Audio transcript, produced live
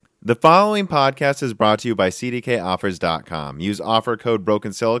The following podcast is brought to you by CDKOffers.com. Use offer code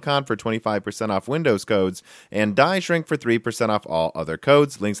BrokenSilicon for 25% off Windows codes and Die Shrink for 3% off all other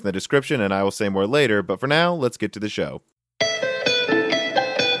codes. Links in the description, and I will say more later. But for now, let's get to the show.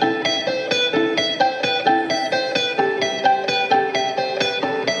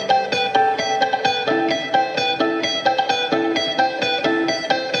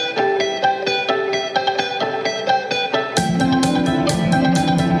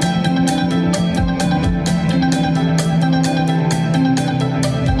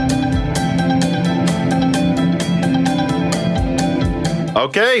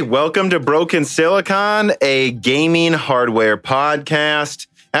 Okay, welcome to Broken Silicon, a gaming hardware podcast.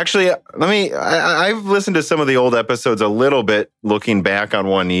 Actually, I've listened to some of the old episodes a little bit looking back on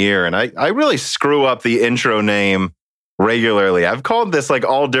 1 year, and I really screw up the intro name regularly. I've called this like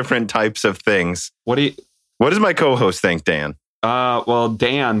all different types of things. What does my co-host think, Dan? Well,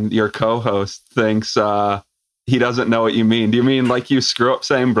 Dan, your co-host, thinks he doesn't know what you mean. Do you mean like you screw up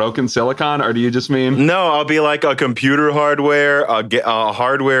saying Broken Silicon, or do you just mean... No, I'll be like a computer hardware, a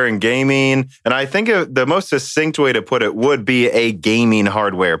hardware and gaming. And I think the most succinct way to put it would be a gaming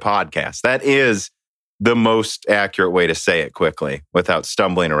hardware podcast. That is the most accurate way to say it quickly without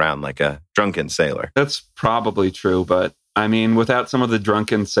stumbling around like a drunken sailor. That's probably true, but I mean, without some of the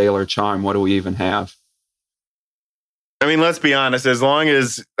drunken sailor charm, what do we even have? I mean, let's be honest, as long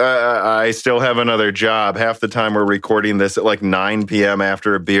as I still have another job, half the time we're recording this at like 9 p.m.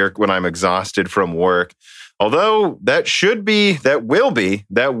 after a beer when I'm exhausted from work. Although that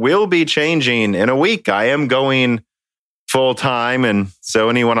will be changing in a week. I am going full time. And so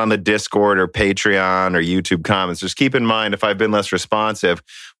anyone on the Discord or Patreon or YouTube comments, just keep in mind if I've been less responsive,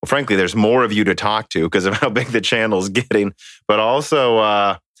 well, frankly, there's more of you to talk to because of how big the channel's getting. But also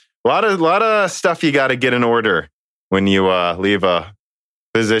a lot of stuff you got to get in order when you leave a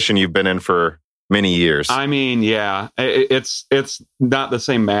position you've been in for many years. I mean, yeah, it's not the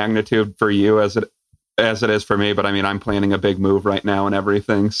same magnitude for you as it is for me, but I mean, I'm planning a big move right now and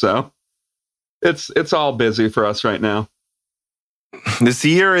everything, so it's all busy for us right now. This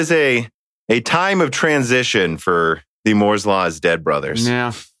year is a time of transition for the Moore's Law is Dead brothers.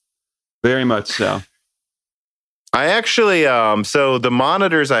 Yeah, very much so. I actually, so the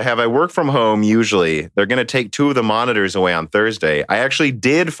monitors I have, I work from home usually. They're going to take 2 of the monitors away on Thursday. I actually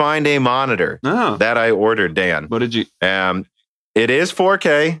did find a monitor that I ordered, Dan. What did you? It is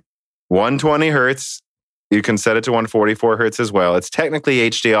 4K, 120 hertz. You can set it to 144 hertz as well. It's technically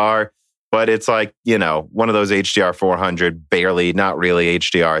HDR, but it's like, one of those HDR 400, barely, not really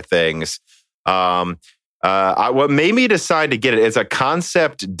HDR things. What made me decide to get it is a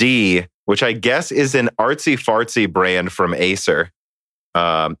Concept D, which I guess is an artsy-fartsy brand from Acer.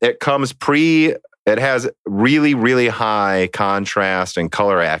 It has really, really high contrast and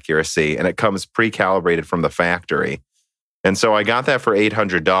color accuracy, and it comes pre-calibrated from the factory. And so I got that for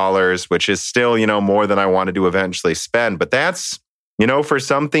 $800, which is still, more than I wanted to eventually spend. But that's, for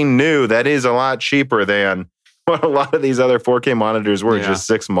something new, that is a lot cheaper than what a lot of these other 4K monitors were just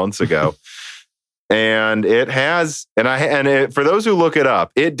 6 months ago. And it has, for those who look it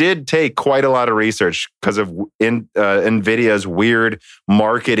up, it did take quite a lot of research because of NVIDIA's weird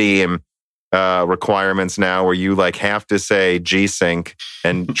marketing requirements now, where you have to say G-Sync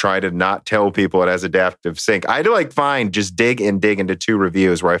and try to not tell people it has adaptive sync. I had to dig into 2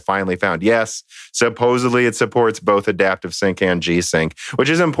 reviews where I finally found, yes, supposedly it supports both adaptive sync and G-Sync, which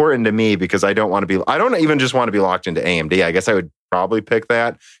is important to me because I don't even just want to be locked into AMD. I guess I would probably pick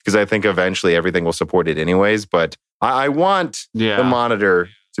that because I think eventually everything will support it anyways. But I want the monitor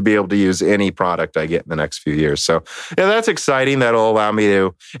to be able to use any product I get in the next few years. So yeah, that's exciting. That'll allow me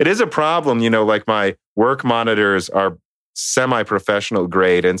to... It is a problem, my work monitors are semi-professional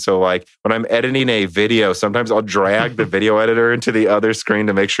grade. And so when I'm editing a video, sometimes I'll drag the video editor into the other screen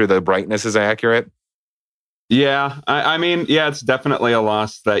to make sure the brightness is accurate. Yeah, I mean, it's definitely a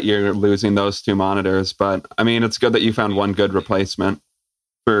loss that you're losing those 2 monitors, but I mean, it's good that you found one good replacement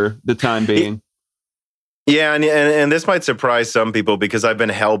for the time being. Yeah, and this might surprise some people because I've been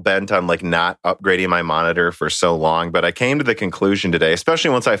hell-bent on not upgrading my monitor for so long, but I came to the conclusion today,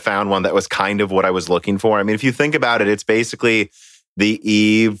 especially once I found one that was kind of what I was looking for. I mean, if you think about it, it's basically the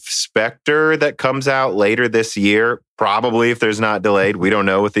Eve Spectre that comes out later this year, probably if there's not delayed. We don't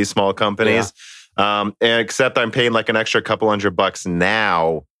know with these small companies. Yeah. Except I'm paying an extra couple $100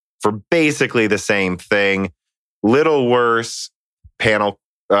 now for basically the same thing. Little worse panel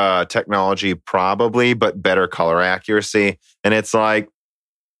technology probably, but better color accuracy. And it's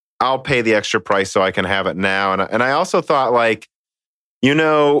I'll pay the extra price so I can have it now. And I also thought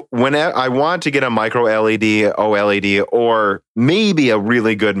when I want to get a micro LED, OLED, or maybe a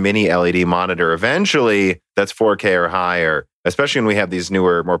really good mini LED monitor eventually that's 4K or higher, especially when we have these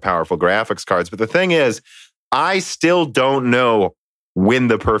newer, more powerful graphics cards. But the thing is, I still don't know when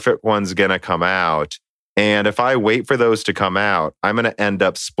the perfect one's going to come out. And if I wait for those to come out, I'm going to end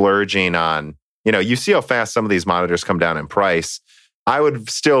up splurging on, you see how fast some of these monitors come down in price. I would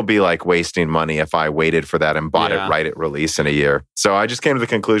still be like wasting money if I waited for that and bought it right at release in a year. So I just came to the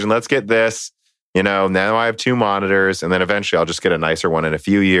conclusion, let's get this. Now I have 2 monitors, and then eventually I'll just get a nicer one in a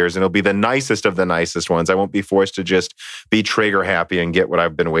few years, and it'll be the nicest of the nicest ones. I won't be forced to just be trigger happy and get what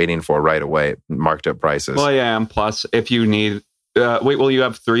I've been waiting for right away, marked up prices. Well, yeah, and plus, if you need... will you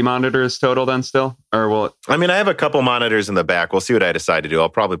have 3 monitors total then still? Or will it... I have a couple monitors in the back. We'll see what I decide to do. I'll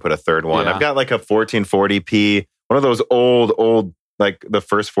probably put a third one. I've got like a 1440p, one of those old, like the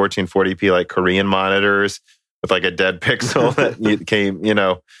first 1440p, like Korean monitors with like a dead pixel that came,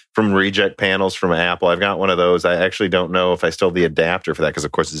 from reject panels from Apple. I've got one of those. I actually don't know if I still have the adapter for that because,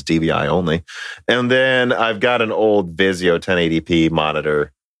 of course, it's DVI only. And then I've got an old Vizio 1080p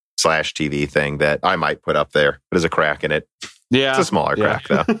monitor / TV thing that I might put up there. But there's a crack in it. Yeah. It's a smaller crack,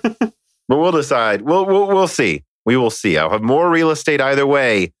 though. But we'll decide. We'll see. We will see. I'll have more real estate either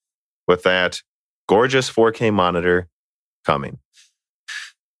way with that gorgeous 4K monitor coming.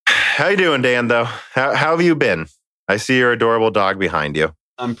 How you doing, Dan, though? How have you been? I see your adorable dog behind you.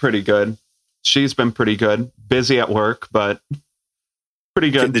 I'm pretty good. She's been pretty good. Busy at work, but pretty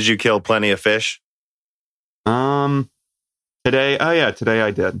good. Did you kill plenty of fish? Today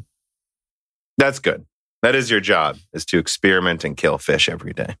I did. That's good. That is your job, is to experiment and kill fish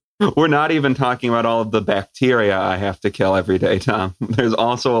every day. We're not even talking about all of the bacteria I have to kill every day, Tom. There's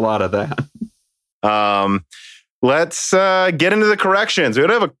also a lot of that. Let's get into the corrections. We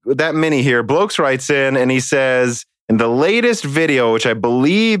don't have that many here. Blokes writes in and he says, in the latest video, which I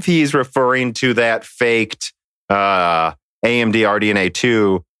believe he's referring to that faked AMD RDNA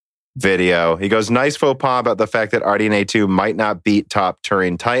 2 video, he goes, nice faux pas about the fact that RDNA 2 might not beat top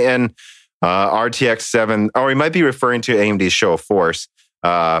Turing Titan. RTX 7, or he might be referring to AMD's show of force,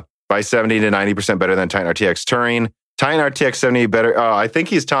 by 70 to 90% better than Titan RTX Turing. Titan RTX 70 better. I think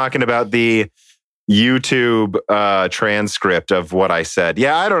he's talking about the YouTube transcript of what I said.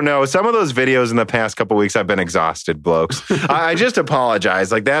 Yeah, I don't know. Some of those videos in the past couple weeks, I've been exhausted, blokes. I just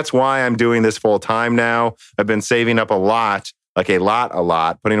apologize. Like, that's why I'm doing this full time now. I've been saving up a lot, putting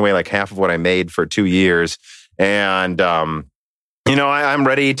away like half of what I made for 2 years. And, I'm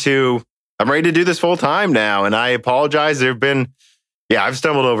ready to do this full time now. And I apologize. I've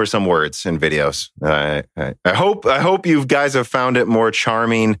stumbled over some words in videos. I hope you guys have found it more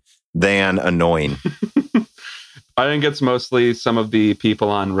charming than annoying. I think it's mostly some of the people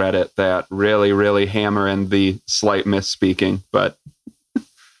on Reddit that really, really hammer in the slight misspeaking, but...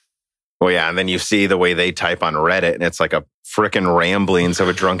 Well, yeah, and then you see the way they type on Reddit, and it's like a frickin' ramblings of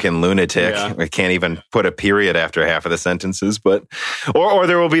a drunken lunatic. Yeah. I can't even put a period after half of the sentences, but... Or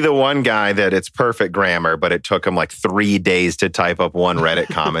there will be the one guy that it's perfect grammar, but it took him like 3 days to type up one Reddit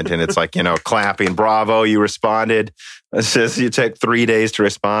comment, and it's like, clapping, bravo, you responded. It's just, you take 3 days to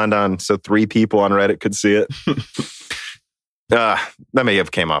respond on, so 3 people on Reddit could see it. That may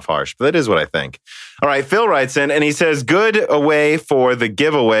have came off harsh, but that is what I think. All right, Phil writes in, and he says, good away for the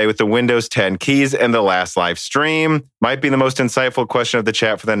giveaway with the Windows 10 keys and the last live stream. Might be the most insightful question of the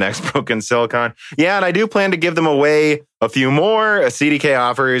chat for the next Broken Silicon. Yeah, and I do plan to give them away a few more. CDK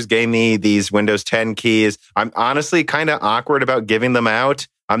Offers gave me these Windows 10 keys. I'm honestly kind of awkward about giving them out.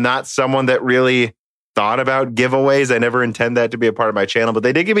 I'm not someone that really thought about giveaways. I never intend that to be a part of my channel, but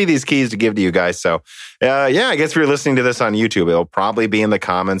they did give me these keys to give to you guys. So I guess if you're listening to this on YouTube, it'll probably be in the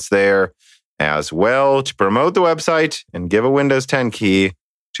comments there as well to promote the website and give a Windows 10 key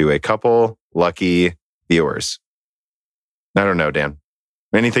to a couple lucky viewers. I don't know, Dan.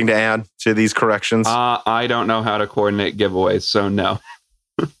 Anything to add to these corrections? I don't know how to coordinate giveaways, so no.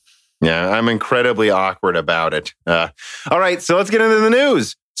 Yeah, I'm incredibly awkward about it. All right, so let's get into the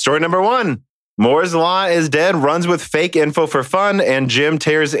news. Story number 1. Moore's Law is dead, runs with fake info for fun, and Jim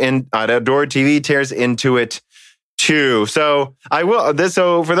tears in Outdoor TV tears into it too. So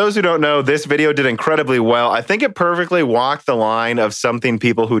So for those who don't know, this video did incredibly well. I think it perfectly walked the line of something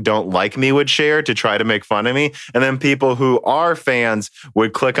people who don't like me would share to try to make fun of me, and then people who are fans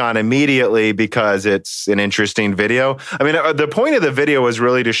would click on immediately because it's an interesting video. I mean, the point of the video was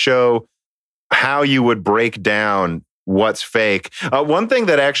really to show how you would break down what's fake. One thing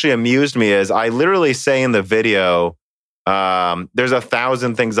that actually amused me is I literally say in the video, there's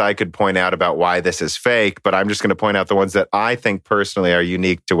 1,000 things I could point out about why this is fake, but I'm just going to point out the ones that I think personally are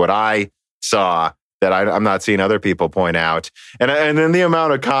unique to what I saw that I'm not seeing other people point out. And then the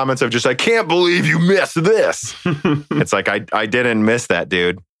amount of comments of just, I can't believe you missed this. It's like, I didn't miss that,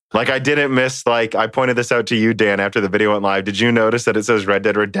 dude. Like, I didn't miss, like, I pointed this out to you, Dan, after the video went live. Did you notice that it says Red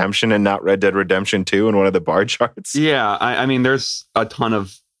Dead Redemption and not Red Dead Redemption 2 in one of the bar charts? Yeah, I mean, there's a ton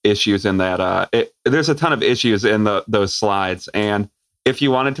of issues in that. There's a ton of issues in those slides. And if you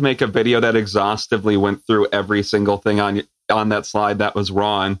wanted to make a video that exhaustively went through every single thing on that slide that was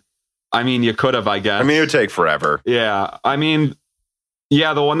wrong, I mean, you could have, I guess. I mean, it would take forever. Yeah, I mean,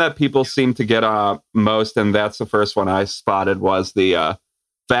 yeah, the one that people seem to get most, and that's the first one I spotted, was the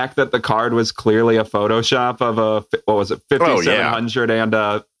fact that the card was clearly a Photoshop of a, what was it, 5700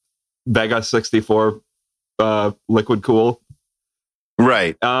 and Vega 64 liquid cool.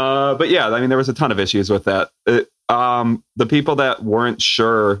 Right. But yeah, I mean, there was a ton of issues with that. The people that weren't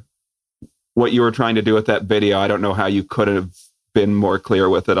sure what you were trying to do with that video, I don't know how you could have been more clear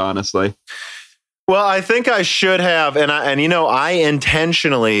with it, honestly. Well, I think I should have, and I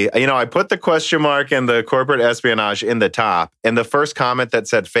intentionally, I put the question mark and the corporate espionage in the top, and the first comment that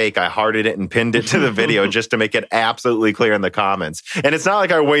said fake, I hearted it and pinned it to the video just to make it absolutely clear in the comments. And it's not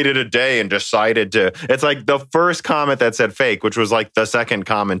like I waited a day and decided to. It's like the first comment that said fake, which was like the second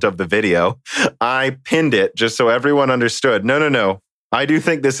comment of the video, I pinned it just so everyone understood. No. I do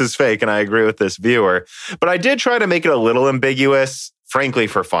think this is fake, and I agree with this viewer. But I did try to make it a little ambiguous, frankly,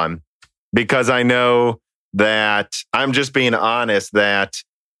 for fun. Because I know that, I'm just being honest, that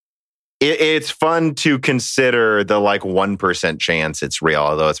it's fun to consider the like 1% chance it's real,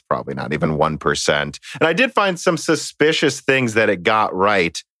 although it's probably not even 1%. And I did find some suspicious things that it got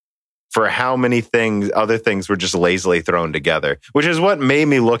right for how many other things were just lazily thrown together, which is what made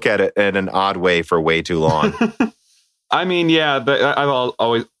me look at it in an odd way for way too long. I mean, yeah, I've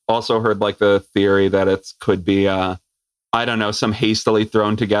always also heard like the theory that it could be I don't know, some hastily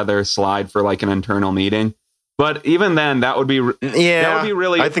thrown together slide for like an internal meeting. But even then, that would be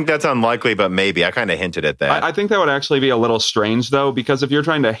really. I think that's unlikely, but maybe. I kind of hinted at that. I think that would actually be a little strange, though, because if you're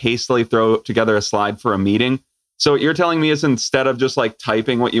trying to hastily throw together a slide for a meeting, so what you're telling me is instead of just like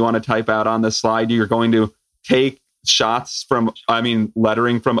typing what you want to type out on the slide, you're going to take shots from,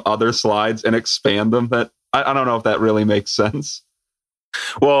 lettering from other slides and expand them. That I don't know if that really makes sense.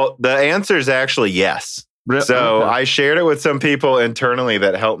 Well, the answer is actually yes. So I shared it with some people internally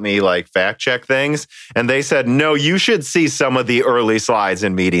that helped me like fact check things. And they said, no, you should see some of the early slides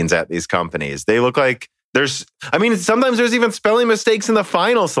in meetings at these companies. They look like sometimes there's even spelling mistakes in the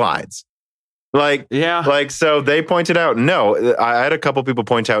final slides. So they pointed out, no, I had a couple people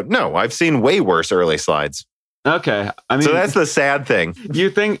point out, no, I've seen way worse early slides. Okay. So that's the sad thing.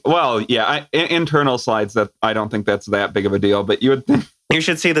 You think, well, yeah, internal slides, that I don't think that's that big of a deal, but you would think. You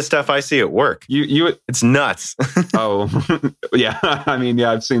should see the stuff I see at work. It's nuts. Oh, yeah.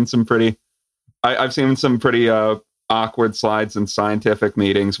 I've seen some pretty awkward slides in scientific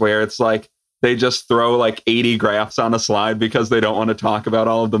meetings where it's like they just throw like 80 graphs on a slide because they don't want to talk about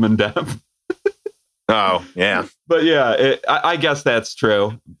all of them in depth. Oh, yeah. But yeah, I guess that's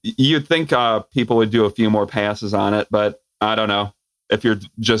true. You'd think people would do a few more passes on it, but I don't know. If you're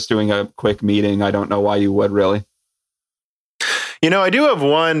just doing a quick meeting, I don't know why you would really. I do have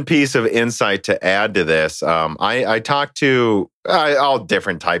one piece of insight to add to this. I talked to all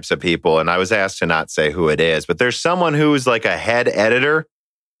different types of people, and I was asked to not say who it is, but there's someone who's like a head editor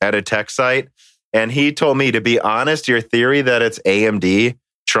at a tech site, and he told me, to be honest, your theory that it's AMD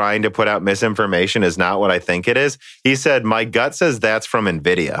trying to put out misinformation is not what I think it is. He said, my gut says that's from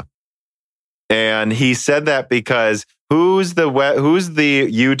NVIDIA. And he said that because who's the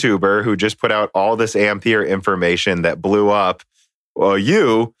YouTuber who just put out all this Ampere information that blew up? Well,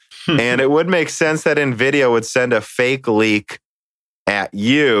 you. And it would make sense that NVIDIA would send a fake leak at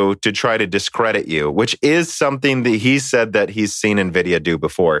you to try to discredit you, which is something that he said that he's seen NVIDIA do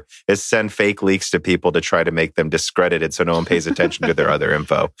before, is send fake leaks to people to try to make them discredited so no one pays attention to their other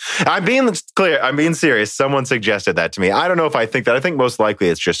info. I'm being clear. I'm being serious. Someone suggested that to me. I don't know if I think that. I think most likely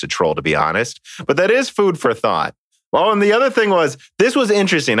it's just a troll, to be honest. But that is food for thought. Well, and the other thing was, this was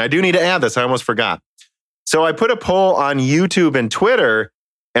interesting. I do need to add this. I almost forgot. So I put a poll on YouTube and Twitter,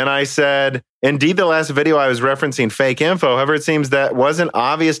 and I said, indeed, the last video I was referencing fake info. However, it seems that wasn't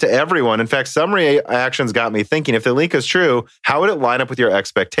obvious to everyone. In fact, some reactions got me thinking, if the leak is true, how would it line up with your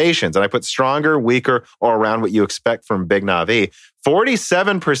expectations? And I put stronger, weaker, or around what you expect from Big Navi.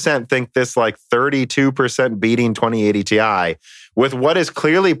 47% think this, like 32% beating 2080 Ti, with what is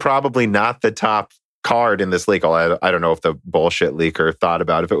clearly probably not the top card in this leak. I don't know if the bullshit leaker thought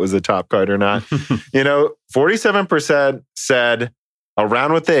about if it was the top card or not. 47% said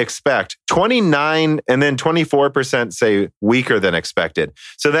around what they expect. 29 and then 24% say weaker than expected.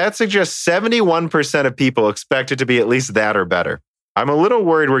 So that suggests 71% of people expect it to be at least that or better. I'm a little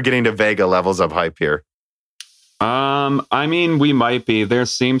worried we're getting to Vega levels of hype here. I mean, we might be. There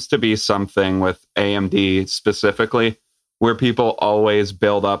seems to be something with AMD specifically where people always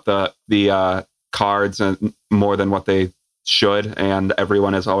build up the cards and more than what they should, and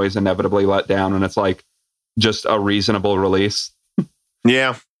everyone is always inevitably let down when it's like just a reasonable release.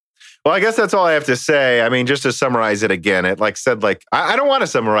 Yeah. Well, I guess that's all I have to say. I mean, just to summarize it again, it I don't want to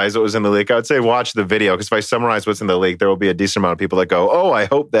summarize what was in the leak. I would say watch the video, because if I summarize what's in the leak, there will be a decent amount of people that go, oh, I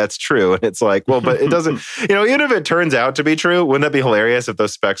hope that's true. And it's like, well, but it doesn't, even if it turns out to be true, wouldn't that be hilarious if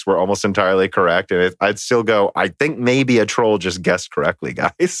those specs were almost entirely correct? And I'd still go, I think maybe a troll just guessed correctly,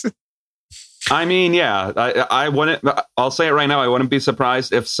 guys. I mean, yeah, I wouldn't, I'll say it right now, I wouldn't be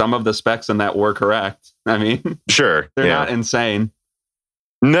surprised if some of the specs in that were correct. I mean, sure. They're not insane.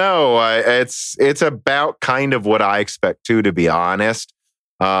 No, it's about kind of what I expect to be honest.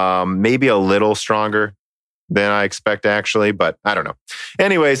 Maybe a little stronger than I expect, actually, but I don't know.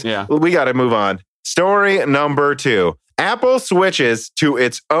 Anyways, we got to move on. Story number 2. Apple switches to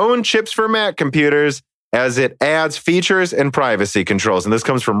its own chips for Mac computers as it adds features and privacy controls. And this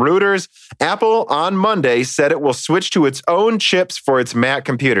comes from Reuters. Apple on Monday said it will switch to its own chips for its Mac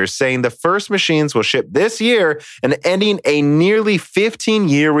computers, saying the first machines will ship this year and ending a nearly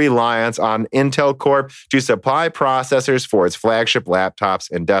 15-year reliance on Intel Corp to supply processors for its flagship laptops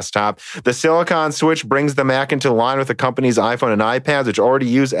and desktop. The Silicon switch brings the Mac into line with the company's iPhone and iPads, which already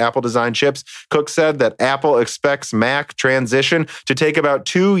use Apple-designed chips. Cook said that Apple expects Mac transition to take about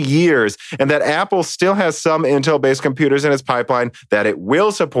 2 years, and that Apple still has some Intel-based computers in its pipeline that it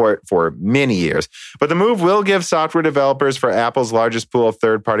will support for many years. But the move will give software developers for Apple's largest pool of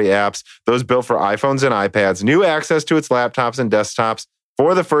third-party apps, those built for iPhones and iPads, new access to its laptops and desktops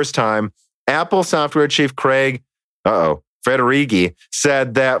for the first time. Apple software chief Craig Federighi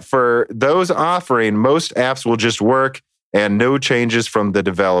said that for those offering, most apps will just work and no changes from the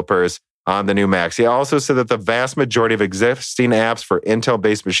developers on the new Macs. He also said that the vast majority of existing apps for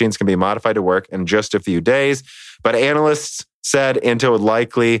Intel-based machines can be modified to work in just a few days. But analysts said Intel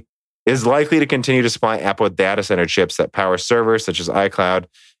is likely to continue to supply Apple with data center chips that power servers such as iCloud.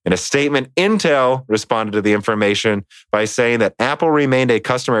 In a statement, Intel responded to the information by saying that Apple remained a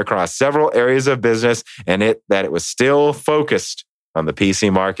customer across several areas of business and that it was still focused on the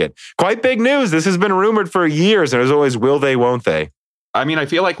PC market. Quite big news. This has been rumored for years, and there's always will they, won't they? I mean, I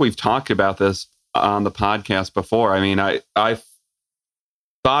feel like we've talked about this on the podcast before. I mean, I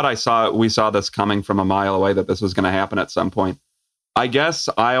thought we saw this coming from a mile away, that this was going to happen at some point. I guess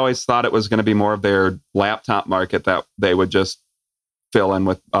I always thought it was going to be more of their laptop market that they would just fill in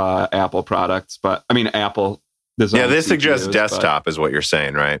with Apple products. But I mean, Apple design. Yeah, this suggests desktop is what you're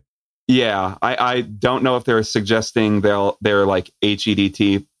saying, right? Yeah, I don't know if they're suggesting their like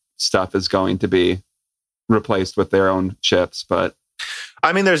HEDT stuff is going to be replaced with their own chips, but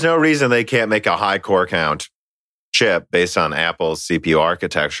I mean, there's no reason they can't make a high core count chip based on Apple's CPU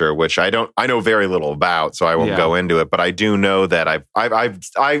architecture, which I know very little about, so I won't go into it. But I do know that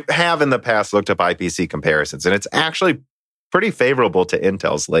I have in the past looked up IPC comparisons, and it's actually pretty favorable to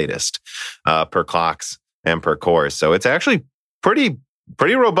Intel's latest per clocks and per cores. So it's actually pretty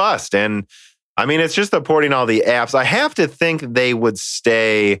robust. And I mean, it's just the porting all the apps. I have to think they would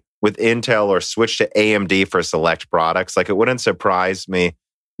stay with Intel or switch to AMD for select products. Like, it wouldn't surprise me.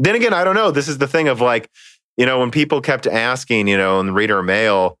 Then again, I don't know. This is the thing of like, when people kept asking, in reader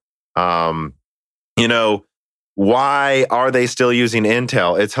mail, why are they still using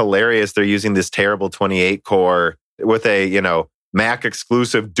Intel? It's hilarious. They're using this terrible 28 core with a, Mac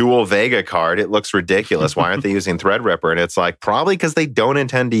exclusive dual Vega card. It looks ridiculous. Why aren't they using Threadripper? And it's like, probably because they don't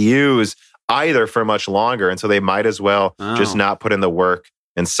intend to use either for much longer. And so they might as well just not put in the work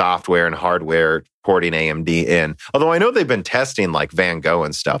and software and hardware porting AMD in. Although I know they've been testing like Van Gogh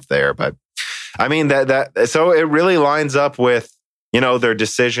and stuff there, but I mean so it really lines up with, their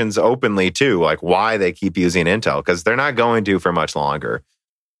decisions openly too, like why they keep using Intel, because they're not going to for much longer.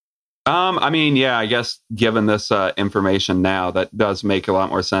 I mean, yeah, I guess given this information now, that does make a lot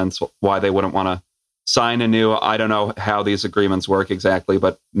more sense why they wouldn't want to sign a new, I don't know how these agreements work exactly,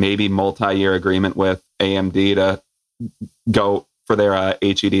 but maybe multi-year agreement with AMD to go for their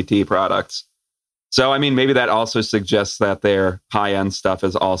HEDT products. So, I mean, maybe that also suggests that their high-end stuff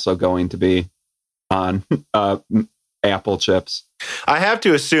is also going to be on Apple chips. I have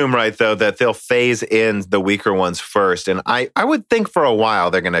to assume, right, though, that they'll phase in the weaker ones first. And I would think for a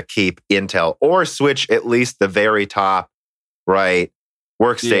while they're going to keep Intel or switch at least the very top, right,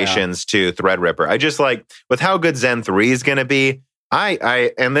 workstations to Threadripper. I just like, with how good Zen 3 is going to be,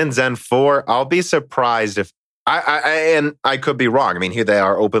 And then Zen 4, I'll be surprised if and I could be wrong. I mean, here they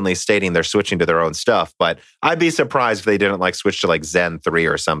are openly stating they're switching to their own stuff, but I'd be surprised if they didn't like switch to like Zen 3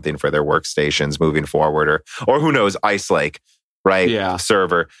 or something for their workstations moving forward, or who knows, Ice Lake, right? Yeah.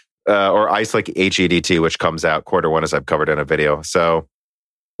 Server, or Ice Lake HEDT, which comes out Q1, as I've covered in a video. So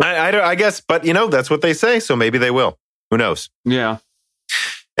I guess, but that's what they say. So maybe they will. Who knows? Yeah.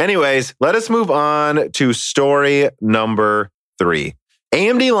 Anyways, let us move on to story number 3.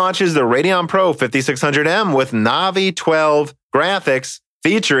 AMD launches the Radeon Pro 5600M with Navi 12 graphics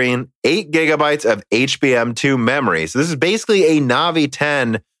featuring 8 gigabytes of HBM2 memory. So this is basically a Navi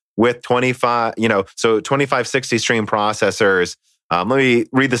 10 with 2560 stream processors. Let me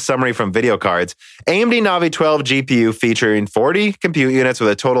read the summary from Video Cards. AMD Navi 12 GPU featuring 40 compute units with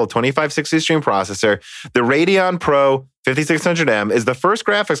a total of 2560 stream processor. The Radeon Pro 5600M is the first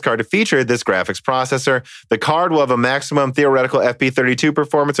graphics card to feature this graphics processor. The card will have a maximum theoretical FP32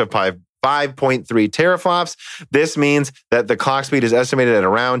 performance of 5.3 teraflops. This means that the clock speed is estimated at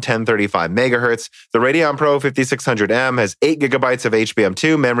around 1035 megahertz. The Radeon Pro 5600M has 8 gigabytes of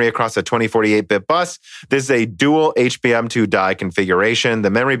HBM2 memory across a 2048-bit bus. This is a dual HBM2 die configuration.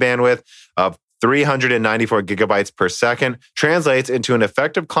 The memory bandwidth of 394 gigabytes per second translates into an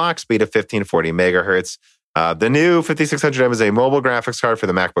effective clock speed of 1540 megahertz. The new 5600M is a mobile graphics card for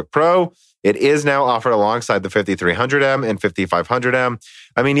the MacBook Pro. It is now offered alongside the 5300M and 5500M.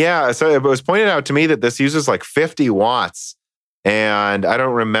 I mean, yeah, so it was pointed out to me that this uses like 50 watts, and I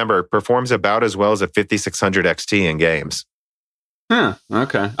don't remember, performs about as well as a 5600 XT in games.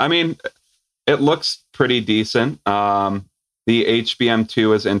 Okay. I mean, it looks pretty decent. The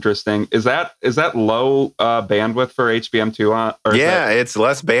HBM2 is interesting. Is that low bandwidth for HBM2? It's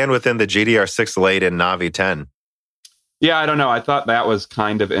less bandwidth than the GDR6 Lite and Navi 10. Yeah, I don't know. I thought that was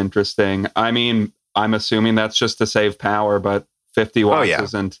kind of interesting. I mean, I'm assuming that's just to save power, but 50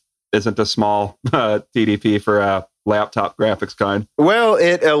 watts isn't a small TDP for a laptop graphics card. Well,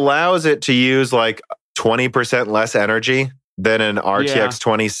 it allows it to use like 20% less energy than an RTX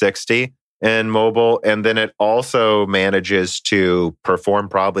 2060 in mobile, and then it also manages to perform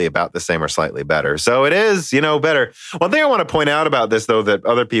probably about the same or slightly better. So it is, better. One thing I want to point out about this, though, that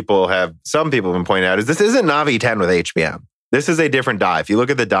some people have been pointing out, is this isn't Navi 10 with HBM. This is a different die. If you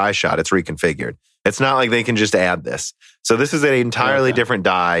look at the die shot, it's reconfigured. It's not like they can just add this. So this is an entirely different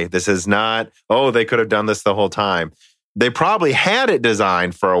die. This is not, they could have done this the whole time. They probably had it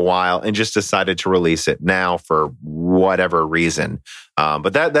designed for a while and just decided to release it now for whatever reason.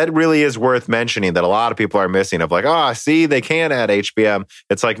 But that really is worth mentioning, that a lot of people are missing of like, see, they can add HBM.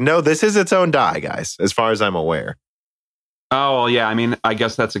 It's like, no, this is its own die, guys, as far as I'm aware. Oh, well, yeah. I mean, I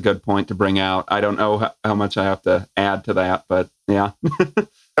guess that's a good point to bring out. I don't know how much I have to add to that, but yeah.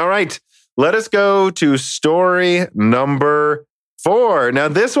 All right. Let us go to story number 4. Now,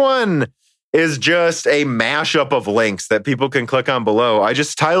 this one is just a mashup of links that people can click on below. I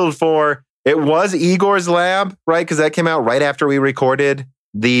just titled it was Igor's Lab, right? Because that came out right after we recorded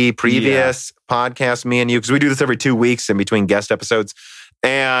the previous podcast, me and you, because we do this every 2 weeks in between guest episodes.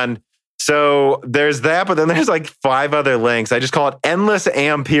 And so there's that, but then there's like 5 other links. I just call it Endless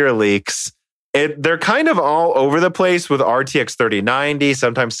Ampere Leaks. They're kind of all over the place with RTX 3090,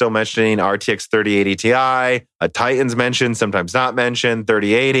 sometimes still mentioning RTX 3080 Ti, a Titan's mentioned, sometimes not mentioned,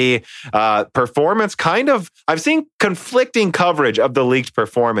 3080. Performance I've seen conflicting coverage of the leaked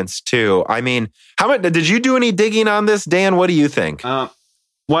performance too. I mean, did you do any digging on this, Dan? What do you think?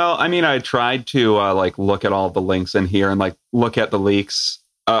 Well, I mean, I tried to look at all the links in here and look at the leaks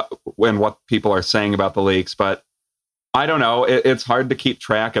and what people are saying about the leaks, but I don't know. It's hard to keep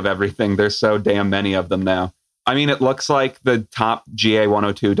track of everything. There's so damn many of them now. I mean, it looks like the top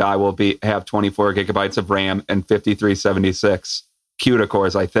GA102 die will have 24 gigabytes of RAM and 5376 CUDA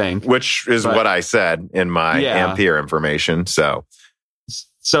cores, I think. Which is what I said in my Ampere information. So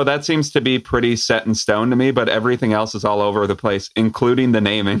that seems to be pretty set in stone to me, but everything else is all over the place, including the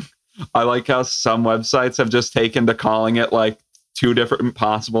naming. I like how some websites have just taken to calling it like 2 different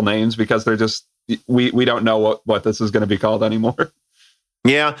possible names because they're just, we don't know what this is going to be called anymore.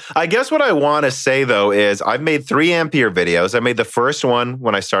 Yeah, I guess what I want to say, though, is I've made 3 Ampere videos. I made the first one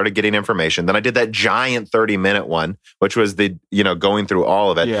when I started getting information. Then I did that giant 30-minute one, which was going through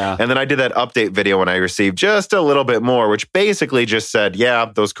all of it. Yeah. And then I did that update video when I received just a little bit more, which basically just said,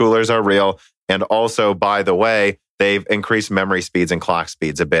 yeah, those coolers are real. And also, by the way, they've increased memory speeds and clock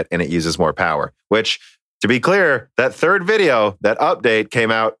speeds a bit, and it uses more power, which to be clear, that third video, that update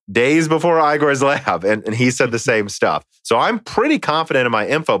came out days before Igor's lab, and he said the same stuff. So I'm pretty confident in my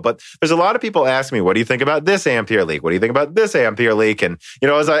info, but there's a lot of people asking me, what do you think about this Ampere leak? What do you think about this Ampere leak? And,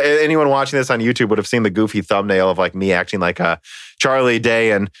 anyone watching this on YouTube would have seen the goofy thumbnail of like me acting like a Charlie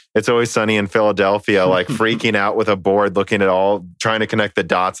Day and It's Always Sunny in Philadelphia, like freaking out with a board, looking at all, trying to connect the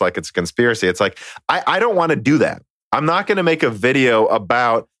dots like it's a conspiracy. It's like, I don't want to do that. I'm not going to make a video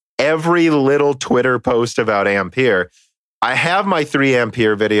about every little Twitter post about Ampere. I have my 3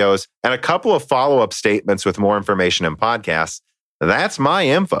 Ampere videos and a couple of follow-up statements with more information and podcasts. That's my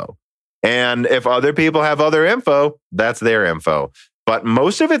info. And if other people have other info, that's their info. But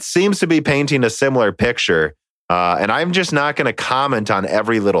most of it seems to be painting a similar picture. And I'm just not going to comment on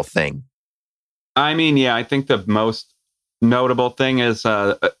every little thing. I mean, yeah, I think the most notable thing is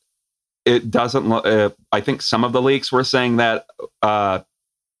it doesn't look, I think some of the leaks were saying that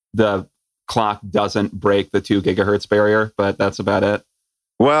the clock doesn't break the 2 gigahertz barrier, but that's about it.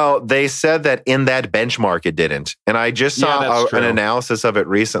 Well, they said that in that benchmark it didn't. And I just saw an analysis of it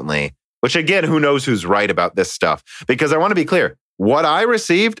recently, which again, who knows who's right about this stuff? Because I want to be clear, what I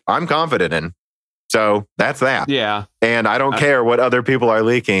received, I'm confident in. So that's that. Yeah. And I don't care what other people are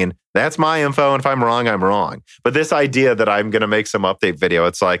leaking. That's my info. And if I'm wrong, I'm wrong. But this idea that I'm going to make some update video,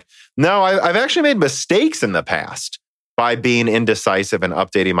 it's like, no, I've actually made mistakes in the past by being indecisive and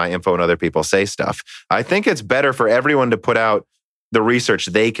updating my info and other people say stuff. I think it's better for everyone to put out the research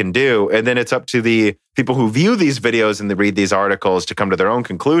they can do. And then it's up to the people who view these videos and they read these articles to come to their own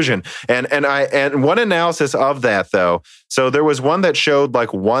conclusion. And one analysis of that though, so there was one that showed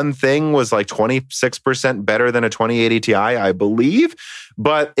like one thing was like 26% better than a 2080 Ti, I believe,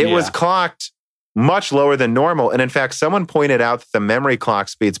 but it was clocked much lower than normal. And in fact, someone pointed out that the memory clock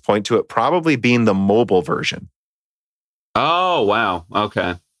speeds point to it probably being the mobile version. Oh, wow.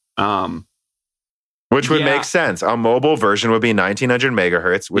 Okay. Which would make sense. A mobile version would be 1900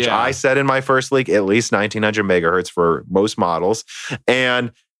 megahertz, which I said in my first leak, at least 1900 megahertz for most models.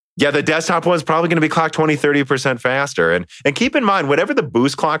 And yeah, the desktop one's probably going to be clocked 20, 30% faster. And keep in mind, whatever the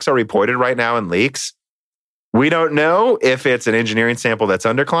boost clocks are reported right now in leaks, we don't know if it's an engineering sample that's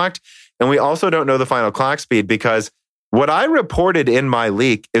underclocked. And we also don't know the final clock speed because what I reported in my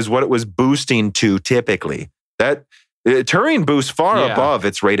leak is what it was boosting to typically. That Turing boosts far above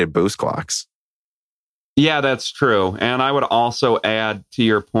its rated boost clocks. Yeah, that's true. And I would also add to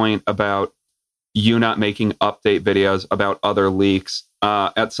your point about you not making update videos about other leaks.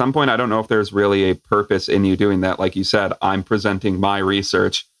 At some point, I don't know if there's really a purpose in you doing that. Like you said, I'm presenting my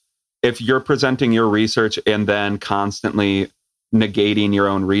research. If you're presenting your research and then constantly negating your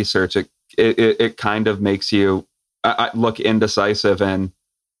own research, it kind of makes you look indecisive. And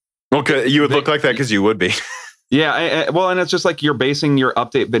okay, you would look like that because you would be. Yeah, well, and it's just like you're basing your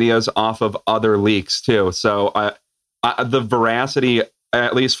update videos off of other leaks too. So the veracity,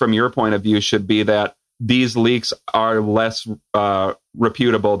 at least from your point of view, should be that these leaks are less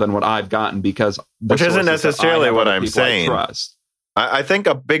reputable than what I've gotten because which isn't necessarily what I'm saying. I think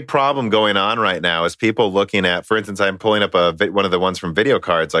a big problem going on right now is people looking at, for instance, I'm pulling up one of the ones from video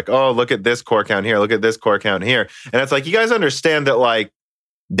cards, like, oh, look at this core count here, look at this core count here, and it's like you guys understand that like.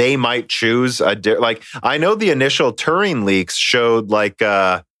 They might choose I know the initial Turing leaks showed like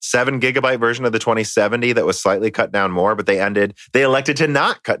a 7 gigabyte version of the 2070 that was slightly cut down more, but they elected to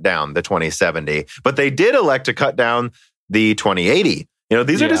not cut down the 2070, but they did elect to cut down the 2080.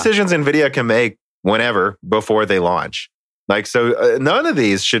 These are decisions NVIDIA can make whenever before they launch. Like, so none of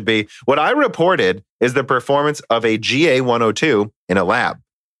these should be, what I reported is the performance of a GA102 in a lab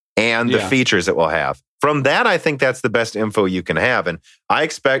and the features it will have. From that, I think that's the best info you can have. And I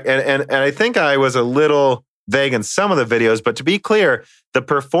expect, and I think I was a little vague in some of the videos, but to be clear, the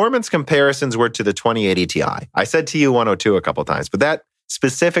performance comparisons were to the 2080 Ti. I said TU102 a couple of times, but that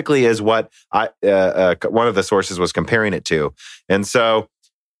specifically is what one of the sources was comparing it to. And so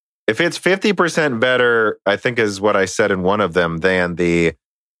if it's 50% better, I think is what I said in one of them, than the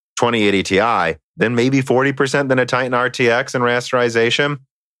 2080 Ti, then maybe 40% than a Titan RTX in rasterization.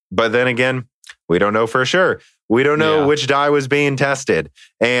 But then again, we don't know for sure. We don't know which die was being tested.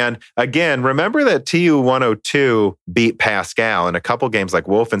 And again, remember that TU102 beat Pascal in a couple games like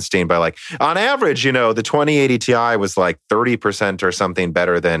Wolfenstein by like, on average, the 2080 Ti was like 30% or something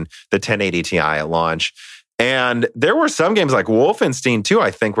better than the 1080 Ti at launch. And there were some games like Wolfenstein 2,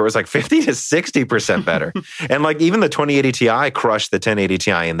 I think, where it was like 50 to 60% better. And like even the 2080 Ti crushed the 1080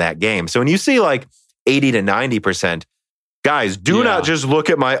 Ti in that game. So when you see like 80 to 90%, guys, do not just look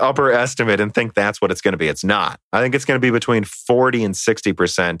at my upper estimate and think that's what it's going to be. It's not. I think it's going to be between 40 and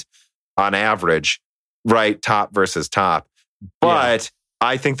 60% on average, right? Top versus top. But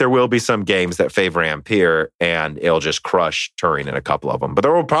I think there will be some games that favor Ampere, and it'll just crush Turing in a couple of them. But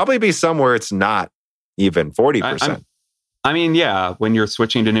there will probably be some where it's not even 40%. I mean, yeah, when you're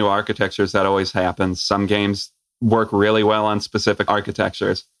switching to new architectures, that always happens. Some games work really well on specific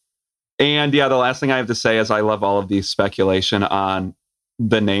architectures. And yeah, the last thing I have to say is I love all of the speculation on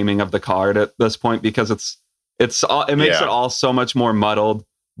the naming of the card at this point, because it makes it all so much more muddled.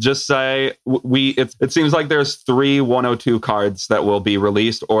 Just say it seems like there's 3 102 cards that will be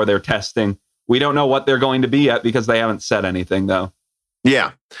released or they're testing. We don't know what they're going to be yet because they haven't said anything, though.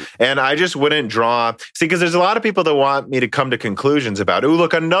 Yeah. And I just wouldn't because there's a lot of people that want me to come to conclusions about,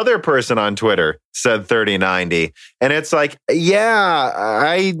 look, another person on Twitter said 3090. And it's like, yeah,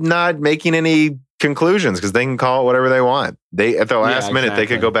 I'm not making any conclusions because they can call it whatever they want. At the last minute, they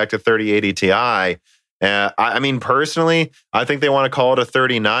could go back to 3080 Ti. I mean, personally, I think they want to call it a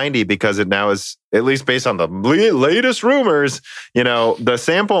 3090 because it now is, at least based on the latest rumors, the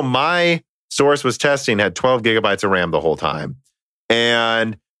sample my source was testing had 12 gigabytes of RAM the whole time.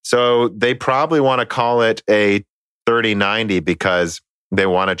 And so they probably want to call it a 3090 because they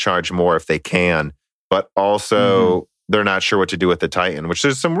want to charge more if they can. But also, they're not sure what to do with the Titan, which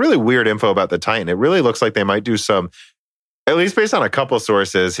there's some really weird info about the Titan. It really looks like they might do some, at least based on a couple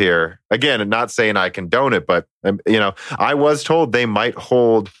sources here. Again, not saying I condone it, but I was told they might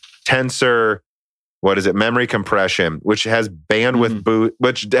hold tensor, memory compression, which has bandwidth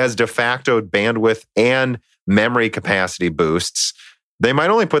which has de facto bandwidth and memory capacity boosts. They might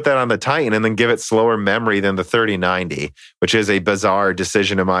only put that on the Titan and then give it slower memory than the 3090, which is a bizarre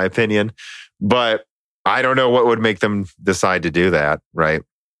decision in my opinion. But I don't know what would make them decide to do that, right?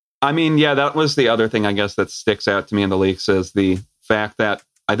 I mean, yeah, that was the other thing, I guess, that sticks out to me in the leaks is the fact that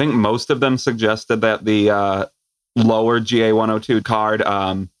I think most of them suggested that the lower GA102 card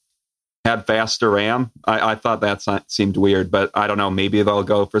had faster RAM. I thought that seemed weird, but I don't know. Maybe they'll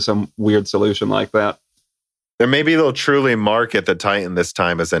go for some weird solution like that. Or maybe they'll truly market the Titan this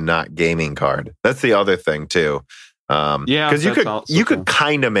time as a not gaming card. That's the other thing, too. Because you could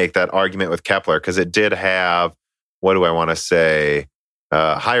kind of make that argument with Kepler because it did have,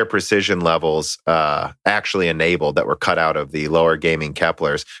 higher precision levels actually enabled that were cut out of the lower gaming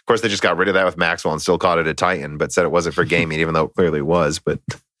Keplers. Of course, they just got rid of that with Maxwell and still called it a Titan, but said it wasn't for gaming, even though it clearly was. But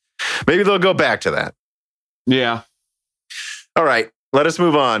maybe they'll go back to that. Yeah. All right. Let us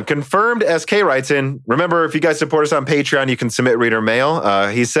move on. Confirmed SK writes in, remember, if you guys support us on Patreon, you can submit reader mail.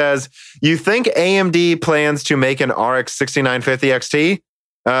 He says, you think AMD plans to make an RX 6950 XT?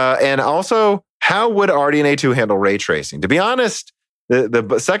 And also, how would RDNA 2 handle ray tracing? To be honest,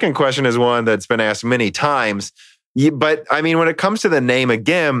 the second question is one that's been asked many times. But I mean, when it comes to the name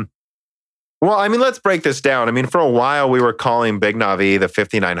again, let's break this down. For a while we were calling Big Navi the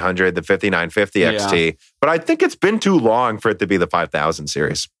 5900, the 5950 XT, but I think it's been too long for it to be the 5000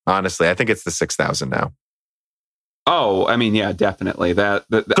 series. Honestly, I think it's the 6000 now. Oh, yeah, definitely.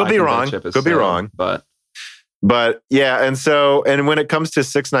 Could be wrong. Could be wrong. But yeah, and when it comes to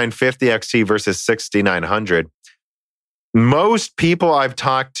 6950 XT versus 6900, most people I've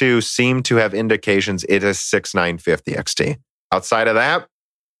talked to seem to have indications it is 6950 XT. Outside of that,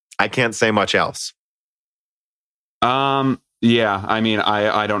 I can't say much else. Yeah,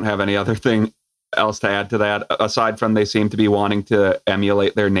 I don't have any other thing else to add to that, aside from they seem to be wanting to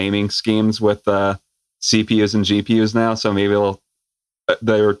emulate their naming schemes with CPUs and GPUs now, so maybe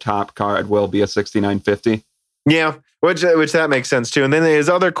their top card will be a 6950. Yeah, which that makes sense too. And then his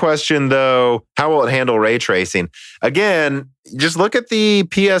other question, though, how will it handle ray tracing? Again, just look at the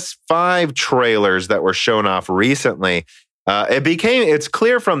PS5 trailers that were shown off recently. It's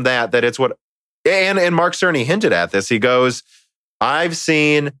clear from that it's what, and Mark Cerny hinted at this. He goes, I've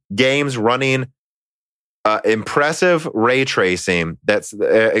seen games running impressive ray tracing. That's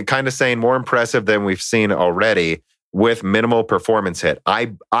kind of saying more impressive than we've seen already with minimal performance hit.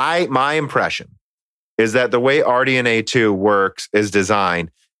 My impression is that the way RDNA 2 is designed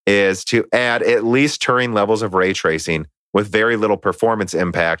is to add at least Turing levels of ray tracing with very little performance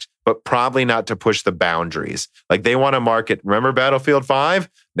impact, but probably not to push the boundaries. Like they want to market, remember Battlefield 5?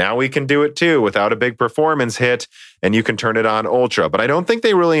 Now we can do it too without a big performance hit, and you can turn it on ultra. But I don't think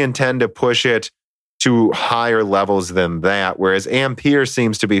they really intend to push it to higher levels than that, whereas Ampere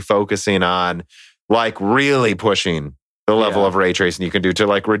seems to be focusing on like really pushing the level of ray tracing you can do to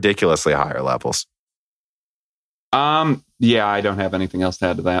like ridiculously higher levels. Yeah, I don't have anything else to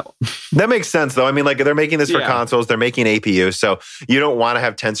add to that. That makes sense, though. Like they're making this for consoles, they're making APUs, so you don't want to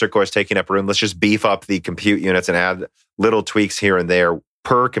have tensor cores taking up room. Let's just beef up the compute units and add little tweaks here and there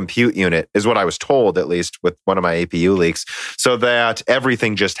per compute unit, is what I was told, at least with one of my APU leaks, so that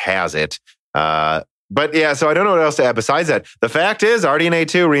everything just has it. But yeah, so I don't know what else to add besides that. The fact is, RDNA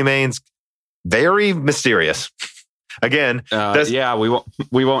 2 remains very mysterious. Again,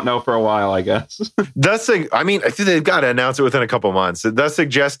 we won't know for a while, I guess. I think they've got to announce it within a couple months. Thus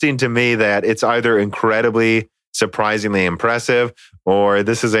suggesting to me that it's either incredibly, surprisingly impressive, or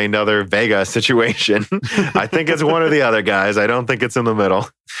this is another Vega situation. I think it's one or the other, guys. I don't think it's in the middle.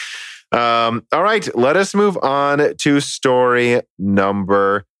 All right, let us move on to story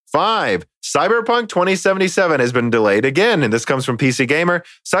number 5. Cyberpunk 2077 has been delayed again, and this comes from PC Gamer.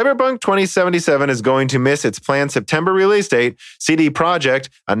 Cyberpunk 2077 is going to miss its planned September release date. CD Projekt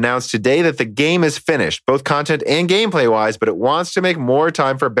announced today that the game is finished, both content and gameplay-wise, but it wants to make more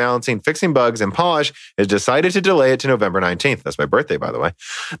time for balancing, fixing bugs, and polish. It decided to delay it to November 19th. That's my birthday, by the way.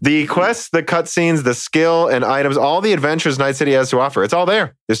 The quests, the cutscenes, the skill, and items, all the adventures Night City has to offer, it's all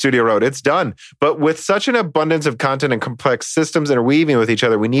there. The studio wrote, it's done. But with such an abundance of content and complex systems interweaving with each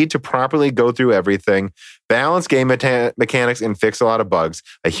other, we need to properly go through everything, balance game mechanics, and fix a lot of bugs.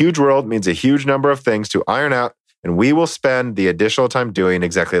 A huge world means a huge number of things to iron out, and we will spend the additional time doing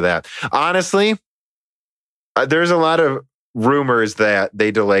exactly that. Honestly, there's a lot of rumors that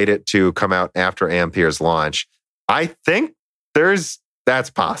they delayed it to come out after Ampere's launch. I think that's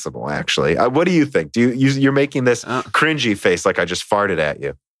possible, actually. What do you think? You're making this cringy face like I just farted at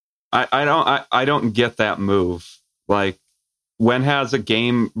you. I don't get that move. Like, when has a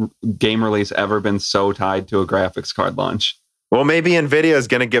game release ever been so tied to a graphics card launch? Well, maybe NVIDIA is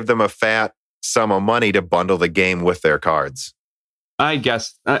going to give them a fat sum of money to bundle the game with their cards. I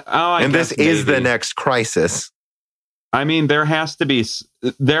guess. This is the next crisis. I mean, there has to be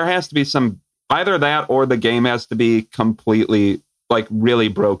some, either that or the game has to be completely, like, really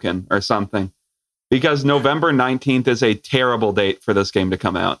broken or something. Because November 19th is a terrible date for this game to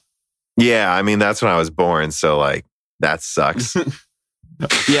come out. Yeah, I mean, that's when I was born, so, like, that sucks.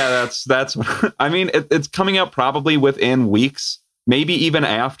 Yeah, that's. I mean, it's coming out probably within weeks, maybe even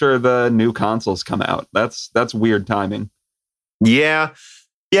after the new consoles come out. That's weird timing. Yeah.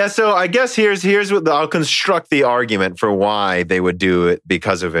 So I guess here's what I'll construct the argument for why they would do it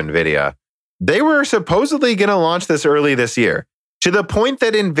because of NVIDIA. They were supposedly going to launch this early this year, to the point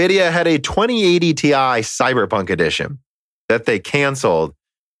that NVIDIA had a 2080 Ti Cyberpunk edition that they canceled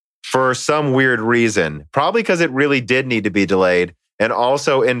for some weird reason, probably because it really did need to be delayed. And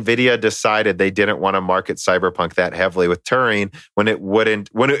also NVIDIA decided they didn't want to market Cyberpunk that heavily with Turing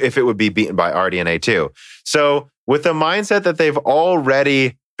if it would be beaten by RDNA 2. So with the mindset that they've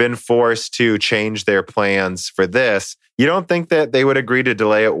already been forced to change their plans for this, you don't think that they would agree to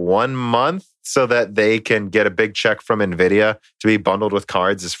delay it 1 month so that they can get a big check from NVIDIA to be bundled with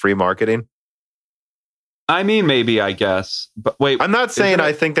cards as free marketing? I mean, maybe, I guess. But wait, I'm not saying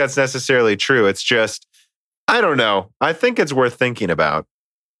I think that's necessarily true. It's just, I don't know. I think it's worth thinking about.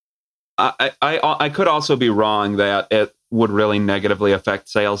 I could also be wrong that it would really negatively affect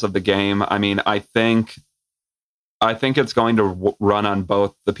sales of the game. I mean, I think it's going to run on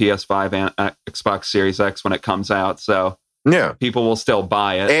both the PS5 and Xbox Series X when it comes out. So yeah, people will still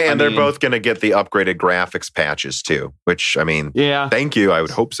buy it. And they're both going to get the upgraded graphics patches too, which, I mean, yeah, thank you. I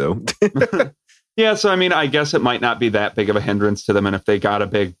would hope so. Yeah, so I mean, I guess it might not be that big of a hindrance to them. And if they got a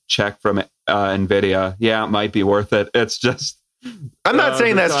big check from NVIDIA, yeah, it might be worth it. It's just... I'm not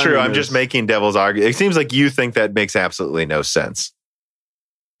saying that's true. I'm just making devil's argument. It seems like you think that makes absolutely no sense.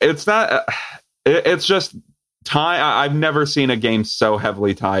 It's not... It's just... I've never seen a game so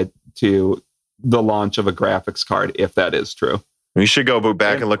heavily tied to the launch of a graphics card, if that is true. We should go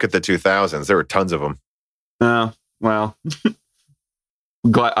back and look at the 2000s. There were tons of them. Well...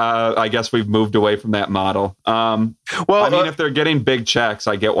 I guess we've moved away from that model. I mean, if they're getting big checks,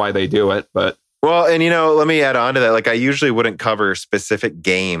 I get why they do it, but... Well, and let me add on to that. Like, I usually wouldn't cover specific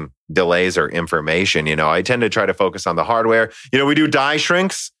game delays or information. I tend to try to focus on the hardware. We do die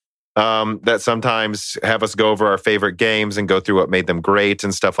shrinks that sometimes have us go over our favorite games and go through what made them great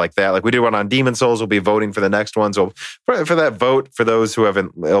and stuff like that. Like, we do one on Demon Souls. We'll be voting for the next one. So for that vote, for those who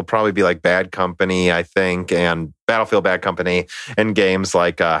haven't, it'll probably be like Bad Company, I think, and Battlefield Bad Company, and games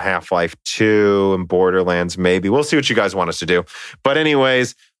like Half-Life 2 and Borderlands, maybe. We'll see what you guys want us to do. But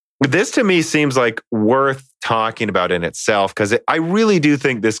anyways, this to me seems like worth talking about in itself, because I really do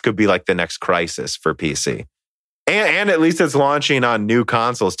think this could be like the next crisis for PC. And at least it's launching on new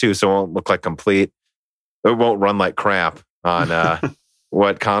consoles too, so it won't look like it won't run like crap on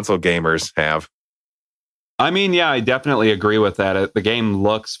what console gamers have. I mean, yeah, I definitely agree with that. The game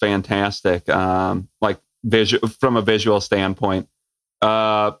looks fantastic, like from a visual standpoint.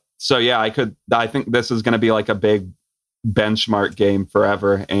 So yeah, I think this is going to be like a big benchmark game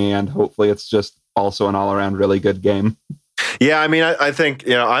forever, and hopefully it's just also an all-around really good game. Yeah, I mean, I think,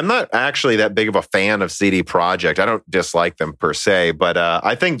 I'm not actually that big of a fan of CD Projekt. I don't dislike them per se, but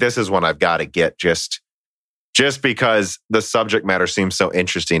I think this is one I've got to get just because the subject matter seems so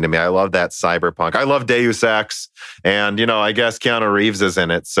interesting to me. I love that cyberpunk. I love Deus Ex, and, I guess Keanu Reeves is in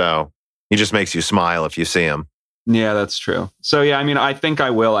it, so he just makes you smile if you see him. Yeah, that's true. So, yeah, I mean, I think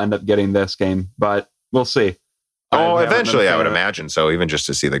I will end up getting this game, but we'll see. Oh, eventually I would imagine so, even just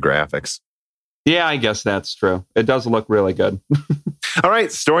to see the graphics. Yeah, I guess that's true. It does look really good. All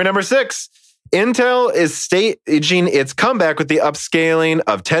right, story number 6. Intel is staging its comeback with the upscaling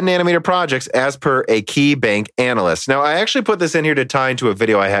of 10 nanometer projects as per a KeyBank analyst. Now, I actually put this in here to tie into a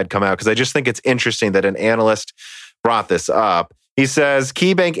video I had come out because I just think it's interesting that an analyst brought this up. He says,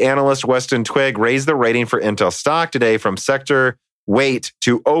 KeyBank analyst Weston Twigg raised the rating for Intel stock today from sector weight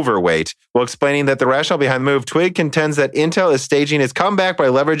to overweight. While explaining that the rationale behind the move, Twigg contends that Intel is staging its comeback by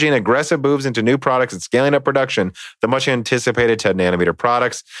leveraging aggressive moves into new products and scaling up production, the much anticipated 10 nanometer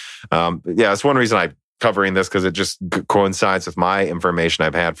products. That's one reason I'm covering this, because it just coincides with my information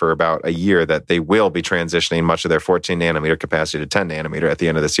I've had for about a year that they will be transitioning much of their 14 nanometer capacity to 10 nanometer at the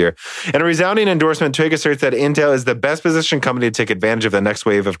end of this year. In a resounding endorsement, Twigg asserts that Intel is the best positioned company to take advantage of the next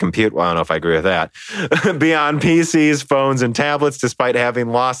wave of compute. Well, I don't know if I agree with that. Beyond PCs, phones, and tablets, despite having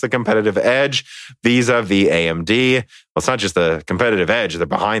lost the competitive edge vis-a-vis AMD. Well, it's not just the competitive edge, they're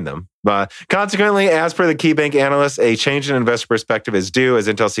behind them. But consequently, as per the KeyBank analyst, a change in investor perspective is due as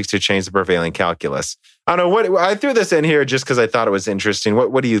Intel seeks to change the prevailing calculus. I don't know, I threw this in here just because I thought it was interesting.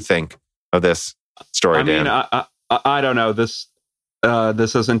 What do you think of this story, Dan? I don't know. This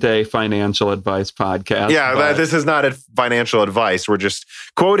isn't a financial advice podcast. Yeah, this is not a financial advice. We're just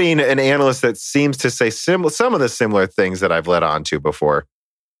quoting an analyst that seems to say some of the similar things that I've led on to before.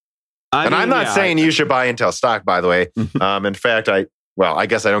 I'm not saying you should buy Intel stock, by the way. In fact, I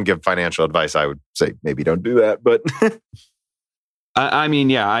guess I don't give financial advice. I would say maybe don't do that, but I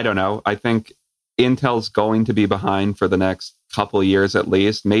don't know. I think Intel's going to be behind for the next couple of years at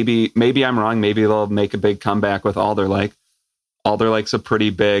least. Maybe I'm wrong. Maybe they'll make a big comeback with Alder Lake. Alder Lake's a pretty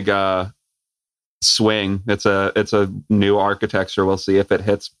big swing. It's a new architecture. We'll see if it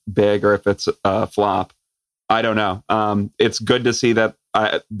hits big or if it's a flop. I don't know. It's good to see that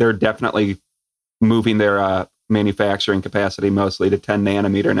they're definitely moving their manufacturing capacity mostly to 10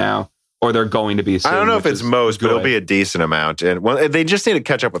 nanometer now, or they're going to be soon. I don't know if it's most, but it'll be a decent amount. And they just need to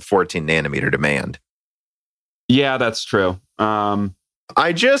catch up with 14 nanometer demand. Yeah, that's true.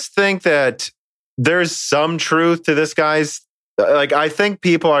 I just think that there's some truth to this, guys. Like, I think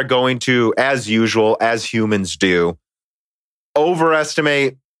people are going to, as usual, as humans do,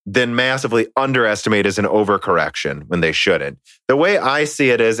 overestimate, then massively underestimate as an overcorrection when they shouldn't. The way I see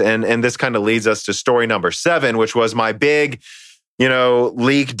it is, and this kind of leads us to story number 7, which was my big,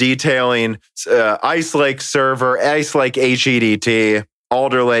 leak detailing Ice Lake server, Ice Lake HEDT,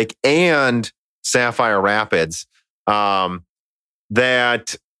 Alder Lake, and Sapphire Rapids.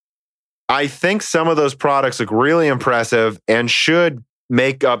 That I think some of those products look really impressive and should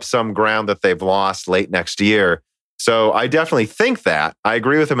make up some ground that they've lost late next year. So I definitely think that. I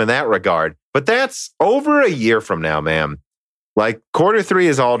agree with him in that regard. But that's over a year from now, man. Like, Q3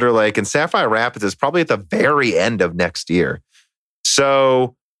 is Alder Lake, and Sapphire Rapids is probably at the very end of next year.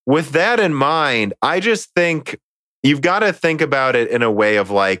 So with that in mind, I just think you've got to think about it in a way of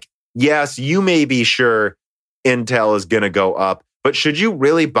like, yes, you may be sure Intel is going to go up, but should you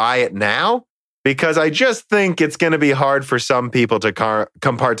really buy it now? Because I just think it's going to be hard for some people to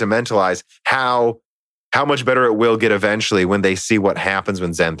compartmentalize how much better it will get eventually when they see what happens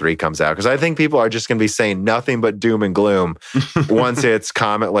when Zen 3 comes out. Because I think people are just going to be saying nothing but doom and gloom once it's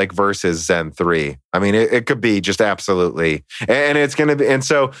Comet Lake versus Zen 3. I mean, it could be just absolutely. And it's going to be. And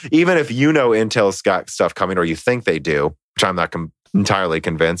so even if Intel's got stuff coming, or you think they do, which I'm not entirely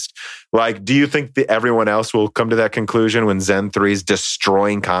convinced, like, do you think that everyone else will come to that conclusion when Zen 3 is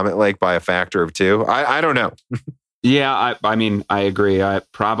destroying Comet Lake by a factor of 2? I don't know. Yeah, I mean, I agree. I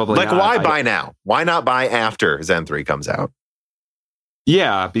probably like, why buy now? Why not buy after Zen 3 comes out?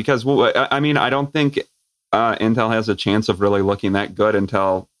 Yeah, because I don't think Intel has a chance of really looking that good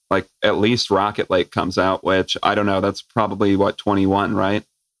until like at least Rocket Lake comes out, which I don't know. That's probably 21, right?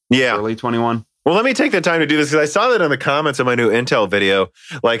 Yeah, early 21. Well, let me take the time to do this because I saw that in the comments of my new Intel video,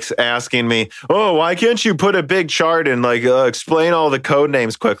 like asking me, oh, why can't you put a big chart and like explain all the code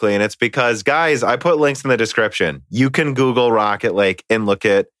names quickly? And it's because, guys, I put links in the description. You can Google Rocket Lake and look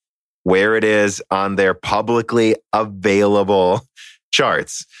at where it is on their publicly available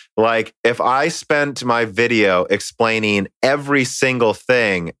charts. Like, if I spent my video explaining every single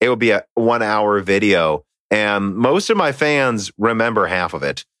thing, it would be a 1-hour video. And most of my fans remember half of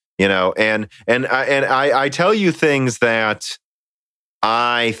it. I tell you things that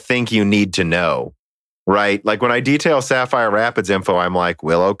I think you need to know, right? Like when I detail Sapphire Rapids info, I'm like,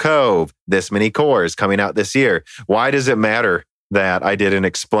 Willow Cove, this many cores coming out this year. Why does it matter that I didn't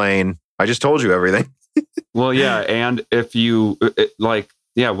explain? I just told you everything. Well, yeah. And if you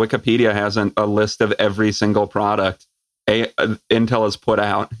Wikipedia has a list of every single product Intel has put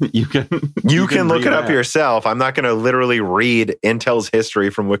out. You can look it up yourself. I'm not going to literally read Intel's history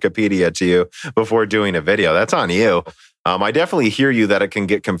from Wikipedia to you before doing a video. That's on you. I definitely hear you that it can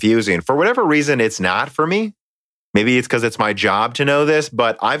get confusing. For whatever reason, it's not for me. Maybe it's because it's my job to know this,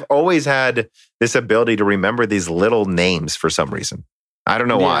 but I've always had this ability to remember these little names for some reason. I don't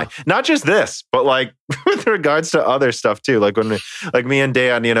know why. Not just this, but like with regards to other stuff too. Like when like me and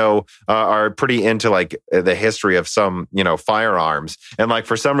Dan, are pretty into like the history of some, firearms. And like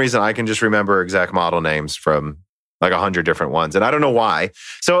for some reason, I can just remember exact model names from like 100 different ones. And I don't know why.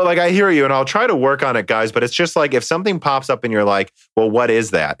 So like I hear you and I'll try to work on it, guys. But it's just like if something pops up and you're like, well, what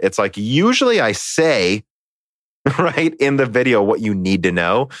is that? It's like usually I say right in the video what you need to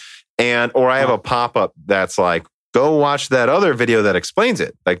know. Or I have a pop-up that's like, go watch that other video that explains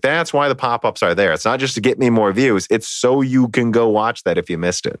it. Like that's why the pop-ups are there. It's not just to get me more views. It's so you can go watch that if you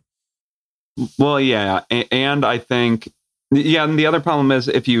missed it. Well, yeah. And I think, and the other problem is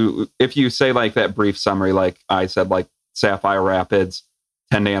if you say like that brief summary, like I said, like Sapphire Rapids,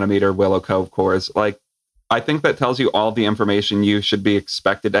 10 nanometer Willow Cove cores, like I think that tells you all the information you should be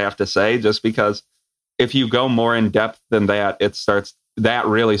expected to have to say, just because if you go more in depth than that, that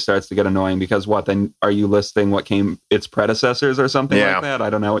really starts to get annoying because then are you listing what came its predecessors or something like that? I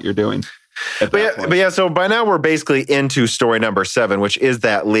don't know what you're doing. But yeah, so by now we're basically into story number 7, which is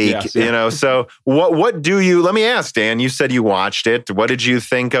that leak, Yes. So what do you, let me ask, Dan, you said you watched it. What did you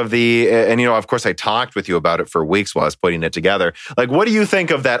think of of course I talked with you about it for weeks while I was putting it together. Like, what do you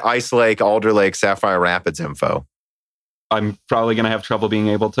think of that Ice Lake, Alder Lake, Sapphire Rapids info? I'm probably going to have trouble being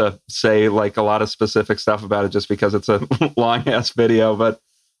able to say like a lot of specific stuff about it just because it's a long ass video. But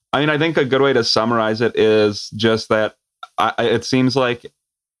I mean, I think a good way to summarize it is just that it seems like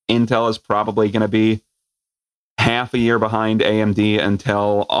Intel is probably going to be half a year behind AMD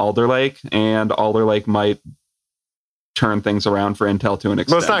until Alder Lake, and Alder Lake might turn things around for Intel to an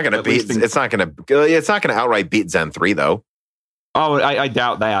extent. Well, it's not going to it's not going to outright beat Zen 3 though. Oh, I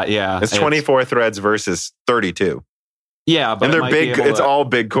doubt that. Yeah. It's 24 threads versus 32. Yeah, but and they're big. It's all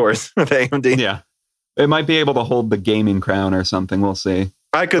big cores with AMD. Yeah, it might be able to hold the gaming crown or something. We'll see.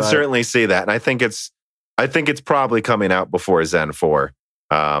 I could certainly see that, and I think it's probably coming out before Zen 4.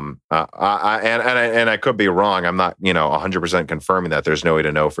 I could be wrong. I'm not 100% confirming that. There's no way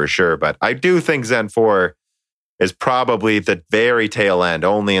to know for sure, but I do think Zen 4 is probably the very tail end,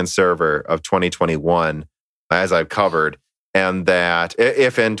 only in server of 2021, as I've covered. And that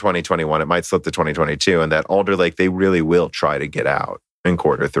if in 2021, it might slip to 2022, and that Alder Lake, they really will try to get out in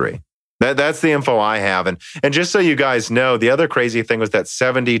Q3. That's the info I have. And just so you guys know, the other crazy thing was that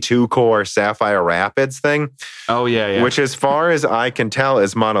 72-core Sapphire Rapids thing. Oh, yeah. Which, as far as I can tell,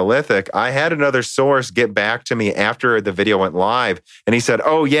 is monolithic. I had another source get back to me after the video went live, and he said,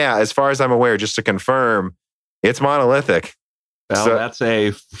 oh, yeah, as far as I'm aware, just to confirm, it's monolithic. Well, that's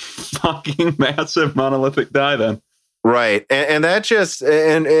a fucking massive monolithic die then. Right. And that just,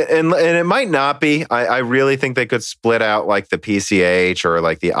 and it might not be. I really think they could split out like the PCH or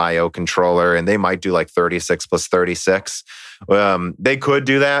like the IO controller, and they might do like 36 plus 36. They could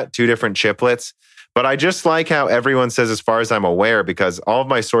do that, 2 different chiplets. But I just like how everyone says, as far as I'm aware, because all of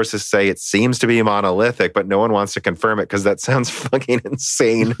my sources say it seems to be monolithic, but no one wants to confirm it because that sounds fucking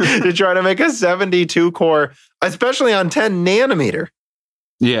insane to try to make a 72 core, especially on 10 nanometer.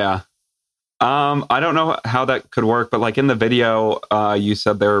 Yeah. I don't know how that could work, but like in the video, you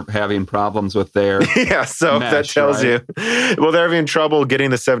said they're having problems with their so mesh, that tells you. Well, they're having trouble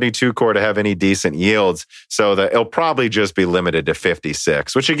getting the 72 core to have any decent yields, so that it'll probably just be limited to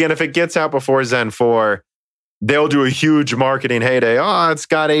 56. Which again, if it gets out before Zen 4, they'll do a huge marketing heyday. Oh, it's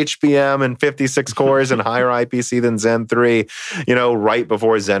got HBM and 56 cores and higher IPC than Zen 3. Right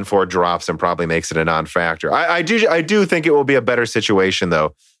before Zen 4 drops and probably makes it a non-factor. I do think it will be a better situation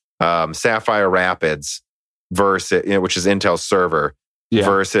though. Sapphire Rapids versus, which is Intel's server,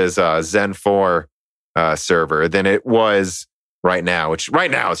 versus Zen 4 server than it was right now, which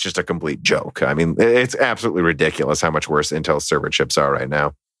right now it's just a complete joke. I mean, it's absolutely ridiculous how much worse Intel's server chips are right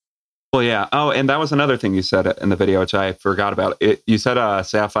now. Well, yeah. Oh, and that was another thing you said in the video, which I forgot about. You said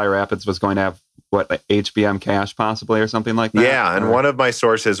Sapphire Rapids was going to have, like HBM cache possibly or something like that? Yeah, and one of my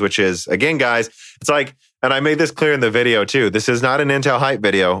sources, which is, again, guys, it's like, and I made this clear in the video too, this is not an Intel hype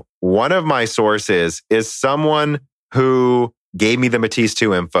video. One of my sources is someone who gave me the Matisse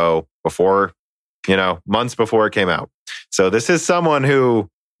 2 info before, months before it came out. So this is someone who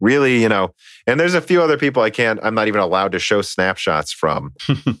really, and there's a few other people I'm not even allowed to show snapshots from.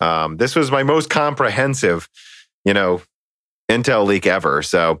 This was my most comprehensive, Intel leak ever.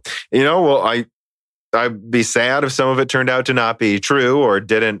 So, I'd be sad if some of it turned out to not be true or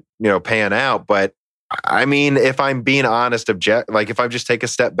didn't, pan out. But I mean, if I'm being honest, if I just take a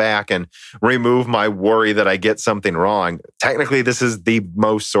step back and remove my worry that I get something wrong, technically this is the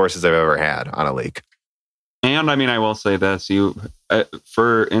most sources I've ever had on a leak. And I mean, I will say this,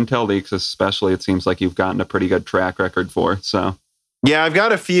 for Intel leaks especially, it seems like you've gotten a pretty good track record for. So yeah, I've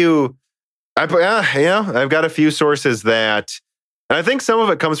got a few. I've got a few sources that, and I think some of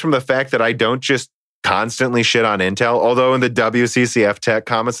it comes from the fact that I don't just constantly shit on Intel. Although in the WCCF Tech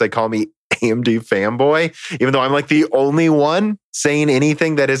comments, they call me AMD fanboy, even though I'm like the only one saying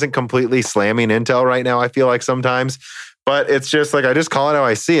anything that isn't completely slamming Intel right now, I feel like sometimes. But it's just like, I just call it how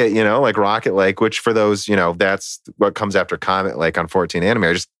I see it, like Rocket Lake, which for those, that's what comes after Comet Lake on 14 nanometer.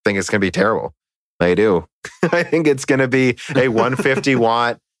 I just think it's going to be terrible. I do. I think it's going to be a 150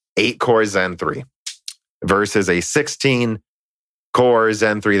 watt, 8-core Zen 3 versus a 16-core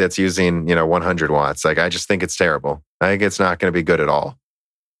Zen 3 that's using, 100 watts. Like, I just think it's terrible. I think it's not going to be good at all.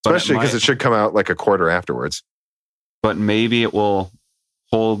 Especially because it should come out like a quarter afterwards. But maybe it will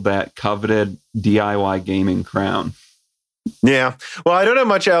hold that coveted DIY gaming crown. Yeah. Well, I don't know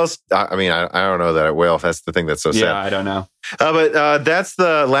much else. I mean, I don't know that it will, if that's the thing that's so sad. Yeah, I don't know. But that's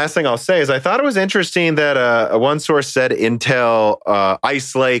the last thing I'll say is I thought it was interesting that one source said Intel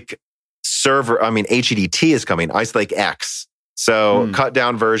Ice Lake server, HEDT is coming, Ice Lake X. So cut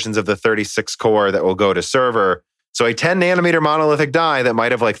down versions of the 36 core that will go to server. So a 10 nanometer monolithic die that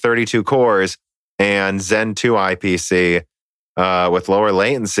might have like 32 cores and Zen 2 IPC with lower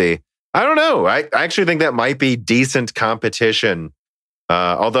latency. I don't know. I actually think that might be decent competition.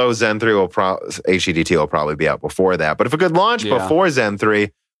 Although Zen 3 HEDT will probably be out before that. But if it could launch before Zen 3,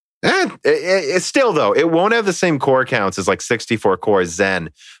 it's still though, it won't have the same core counts as like 64 core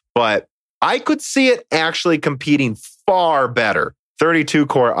Zen. But I could see it actually competing far better, 32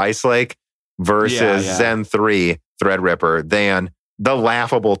 core Ice Lake versus Zen 3 Threadripper than the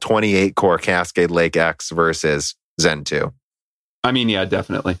laughable 28 core Cascade Lake X versus Zen 2. I mean, yeah,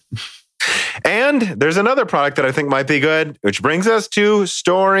 definitely. And there's another product that I think might be good, which brings us to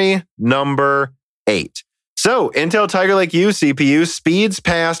story number 8. So, Intel Tiger Lake U CPU speeds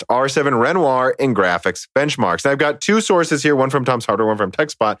past R7 Renoir in graphics benchmarks. Now, I've got two sources here, one from Tom's Hardware, one from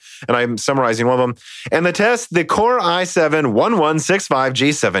TechSpot, and I'm summarizing one of them. And the test, the Core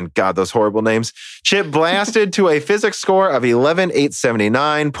i7-1165G7, God, those horrible names, chip blasted to a physics score of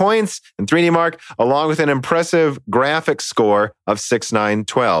 11,879 points in 3D Mark, along with an impressive graphics score of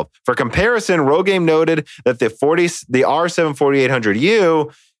 6,912. For comparison, Rogame noted that the R7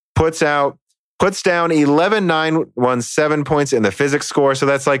 4800U puts down 11,917 points in the physics score. So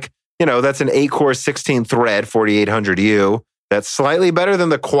that's like, that's an 8-core, 16-thread 4800U. That's slightly better than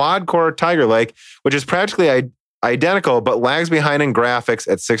the quad-core Tiger Lake, which is practically identical, but lags behind in graphics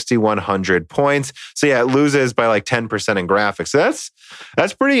at 6,100 points. So yeah, it loses by like 10% in graphics. So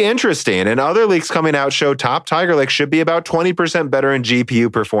that's pretty interesting. And other leaks coming out show top Tiger Lake should be about 20% better in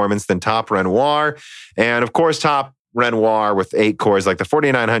GPU performance than top Renoir. And of course, top Renoir with 8 cores, like the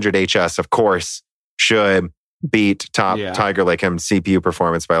 4900 HS, of course, should beat top Tiger Lake M CPU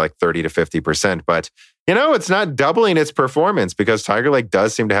performance by like 30 to 50%. But, it's not doubling its performance because Tiger Lake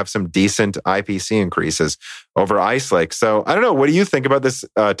does seem to have some decent IPC increases over Ice Lake. So I don't know. What do you think about this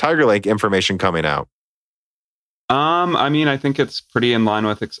Tiger Lake information coming out? I think it's pretty in line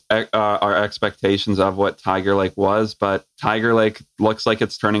with our expectations of what Tiger Lake was, but Tiger Lake looks like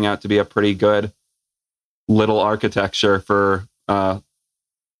it's turning out to be a pretty good little architecture for what,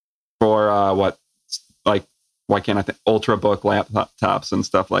 like, why can't I think Ultrabook laptops and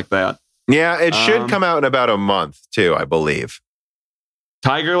stuff like that. Yeah, it should come out in about a month too, I believe.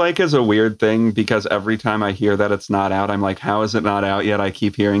 Tiger Lake is a weird thing because every time I hear that it's not out, I'm like, how is it not out yet? I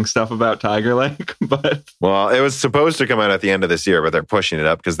keep hearing stuff about Tiger Lake, Well, it was supposed to come out at the end of this year, but they're pushing it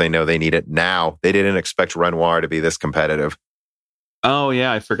up because they know they need it now. They didn't expect Renoir to be this competitive. Oh,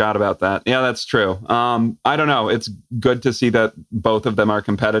 yeah, I forgot about that. Yeah, that's true. I don't know. It's good to see that both of them are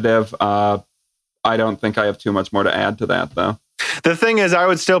competitive. I don't think I have too much more to add to that, though. The thing is, I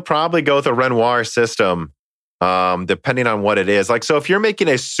would still probably go with a Renoir system, depending on what it is. Like, so if you're making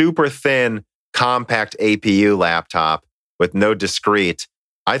a super thin, compact APU laptop with no discrete,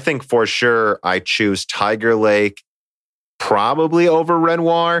 I think for sure I choose Tiger Lake probably over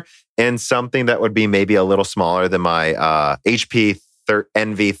Renoir, and something that would be maybe a little smaller than my HP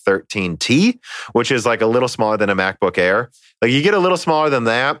NV13T, which is like a little smaller than a MacBook Air. Like you get a little smaller than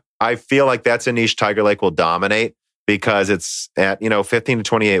that, I feel like that's a niche Tiger Lake will dominate because it's at 15 to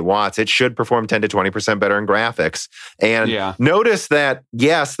 28 watts. It should perform 10 to 20% better in graphics. And notice that,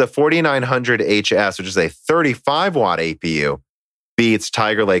 yes, the 4900 HS, which is a 35 watt APU, beats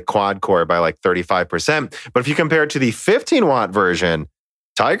Tiger Lake quad core by like 35%. But if you compare it to the 15 watt version,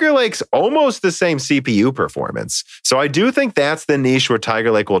 Tiger Lake's almost the same CPU performance. So I do think that's the niche where Tiger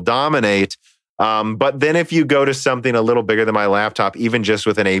Lake will dominate. But then if you go to something a little bigger than my laptop, even just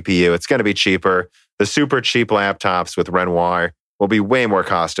with an APU, it's going to be cheaper. The super cheap laptops with Renoir will be way more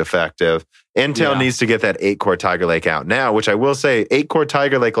cost effective. Intel needs to get that 8-core Tiger Lake out now, which I will say 8-core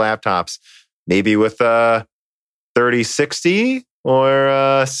Tiger Lake laptops, maybe with 3060 or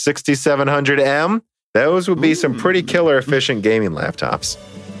 6700M, those would be some pretty killer efficient gaming laptops.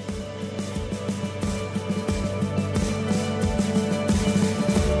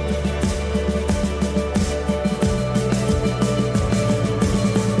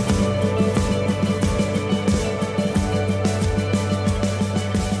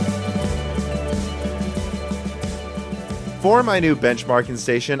 For my new benchmarking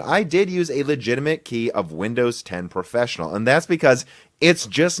station, I did use a legitimate key of Windows 10 Professional, and that's because it's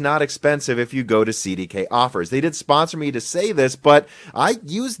just not expensive if you go to CDK Offers. They did sponsor me to say this, but I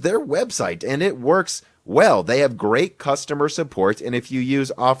used their website, and it works well. They have great customer support, and if you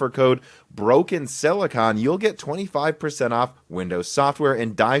use offer code BrokenSilicon, you'll get 25% off Windows software,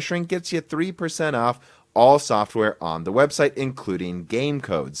 and Die Shrink gets you 3% off all software on the website, including game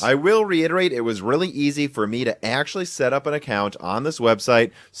codes. I will reiterate, it was really easy for me to actually set up an account on this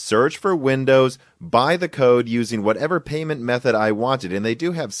website, search for Windows, buy the code using whatever payment method I wanted, and they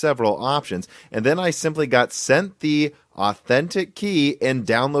do have several options, and then I simply got sent the authentic key and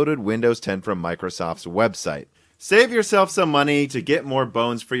downloaded Windows 10 from Microsoft's website. Save yourself some money to get more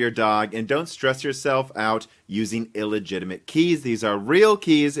bones for your dog, and don't stress yourself out using illegitimate keys. These are real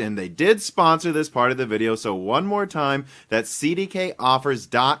keys, and they did sponsor this part of the video. So one more time, that's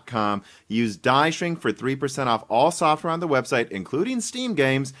cdkoffers.com. Use Die Shrink for 3% off all software on the website, including Steam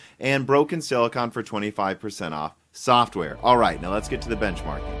games, and Broken Silicon for 25% off software. All right, now let's get to the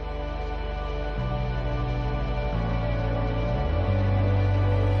benchmarking.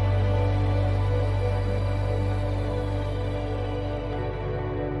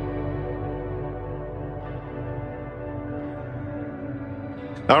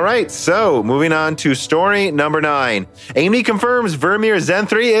 All right, so moving on to story number 9. AMD confirms Vermeer Zen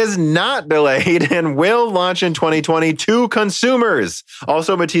 3 is not delayed and will launch in 2020 to consumers.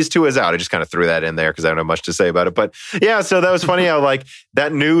 Also, Matisse 2 is out. I just kind of threw that in there because I don't have much to say about it. But yeah, so that was funny how like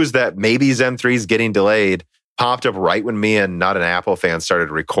that news that maybe Zen 3 is getting delayed popped up right when me and Not an Apple Fan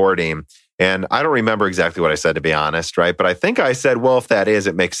started recording. And I don't remember exactly what I said, to be honest, right? But I think I said, well, if that is,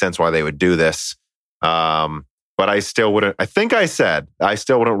 it makes sense why they would do this. But I still wouldn't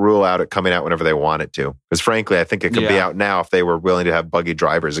rule out it coming out whenever they want it to. Because frankly, I think it could be out now if they were willing to have buggy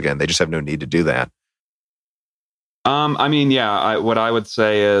drivers again. They just have no need to do that. I mean, what I would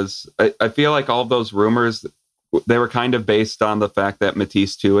say is I feel like all of those rumors, they were kind of based on the fact that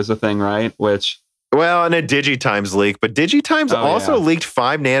Matisse 2 is a thing, right? Well, and a DigiTimes leak. But DigiTimes also leaked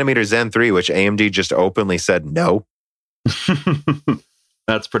 5nm Zen 3, which AMD just openly said no.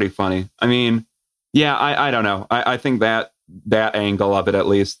 That's pretty funny. I mean... Yeah, I don't know. I think that angle of it, at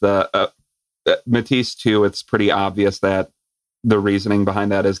least, the Matisse 2, it's pretty obvious that the reasoning behind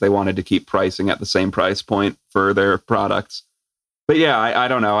that is they wanted to keep pricing at the same price point for their products. But yeah, I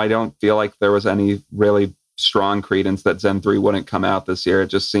don't know. I don't feel like there was any really strong credence that Zen 3 wouldn't come out this year. It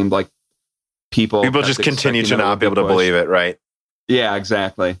just seemed like people just continue to not be able to believe it, right? Yeah,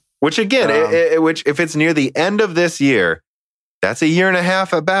 exactly. Which again, which if it's near the end of this year, that's a year and a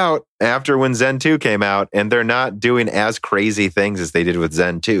half about after when Zen 2 came out, and they're not doing as crazy things as they did with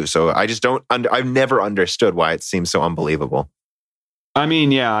Zen 2. So I just I've never understood why it seems so unbelievable. I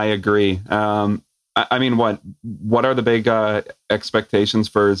mean, yeah, I agree. I mean, what are the big expectations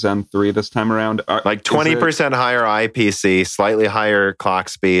for Zen 3 this time around? Like 20% higher IPC, slightly higher clock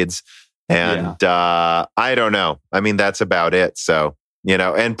speeds, and I don't know. I mean, that's about it. So,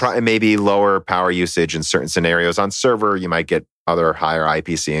 and maybe lower power usage in certain scenarios. On server, you might get other higher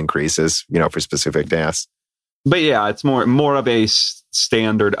IPC increases, for specific tasks. But yeah, it's more of a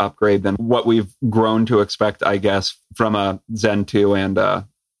standard upgrade than what we've grown to expect, I guess, from a Zen 2 and I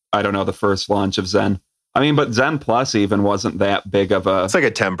don't know, the first launch of Zen. I mean, but Zen Plus even wasn't that big of a... It's like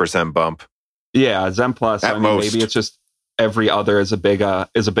a 10% bump. Yeah, Zen Plus. At most. Maybe it's just every other is a big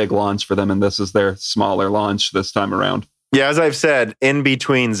launch for them, and this is their smaller launch this time around. Yeah, as I've said, in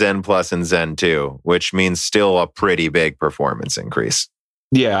between Zen Plus and Zen 2, which means still a pretty big performance increase.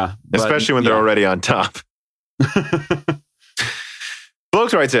 Yeah. Especially when they're already on top.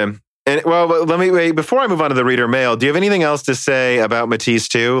 Blokes writes in, and well, let me wait. Before I move on to the reader mail, do you have anything else to say about Matisse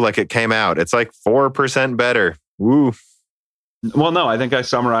 2? Like it came out. It's like 4% better. Woo. Well, no, I think I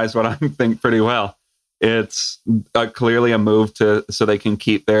summarized what I think pretty well. It's clearly a move so they can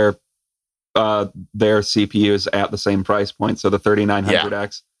keep their CPUs at the same price point. So the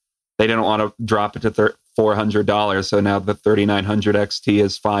 3900X, they didn't want to drop it to $400. So now the 3900 XT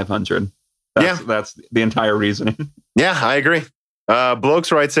is $500. That's the entire reasoning. Yeah, I agree.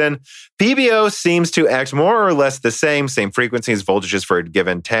 Blokes writes in, PBO seems to act more or less the same frequencies, voltages for a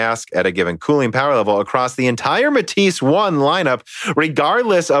given task at a given cooling power level across the entire Matisse 1 lineup,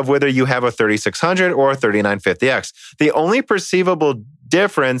 regardless of whether you have a 3600 or a 3950X. The only perceivable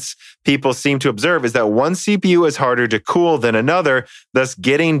difference people seem to observe is that one CPU is harder to cool than another, thus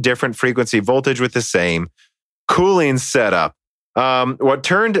getting different frequency voltage with the same cooling setup. What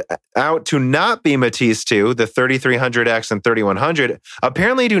turned out to not be Matisse 2, the 3300X and 3100,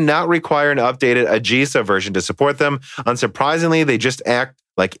 apparently do not require an updated AGESA version to support them. Unsurprisingly, they just act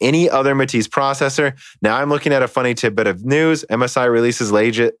like any other Matisse processor. Now I'm looking at a funny tidbit of news. MSI releases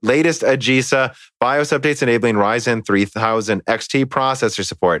latest AGESA BIOS updates enabling Ryzen 3000 XT processor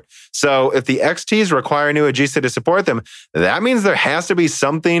support. So if the XTs require new AGESA to support them, that means there has to be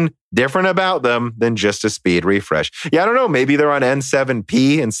something different about them than just a speed refresh. Yeah, I don't know. Maybe they're on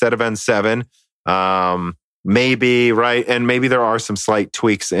N7P instead of N7. Maybe, right? And maybe there are some slight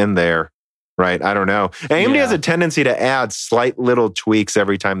tweaks in there. Right, I don't know. AMD has a tendency to add slight little tweaks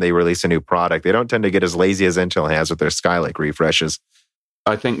every time they release a new product. They don't tend to get as lazy as Intel has with their Skylake refreshes.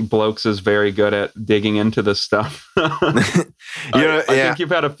 I think Blokes is very good at digging into this stuff. I think you've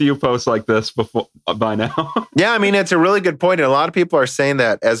had a few posts like this before by now. Yeah, I mean, it's a really good point. And a lot of people are saying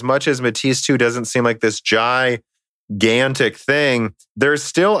that as much as Matisse 2 doesn't seem like this gigantic thing, there's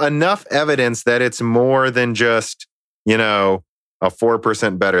still enough evidence that it's more than just, a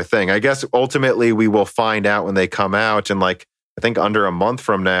 4% better thing. I guess ultimately we will find out when they come out in I think under a month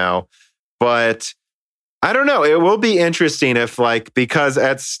from now. But I don't know. It will be interesting if because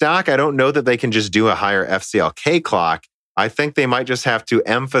at stock, I don't know that they can just do a higher FCLK clock. I think they might just have to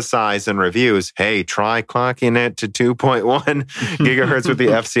emphasize in reviews, hey, try clocking it to 2.1 gigahertz with the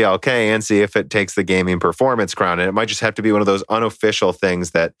FCLK and see if it takes the gaming performance crown. And it might just have to be one of those unofficial things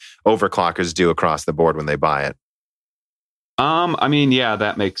that overclockers do across the board when they buy it. I mean, yeah,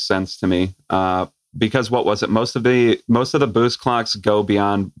 that makes sense to me. Because what was it? Most of the boost clocks go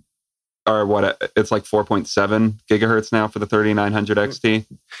beyond, or what? It's like 4.7 gigahertz now for the 3900 XT.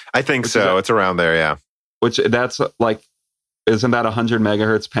 I think so. It's around there, yeah. Which that's isn't that 100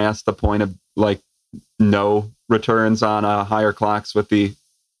 megahertz past the point of no returns on higher clocks with the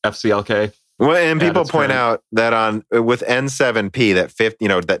FCLK? Well, and people point out that with N7P,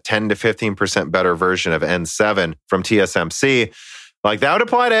 that 10 to 15% better version of N7 from TSMC, that would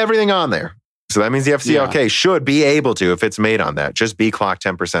apply to everything on there. So that means the FCLK should be able to, if it's made on that, just be clocked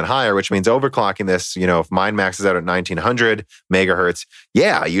 10% higher, which means overclocking this, if mine maxes out at 1900 megahertz,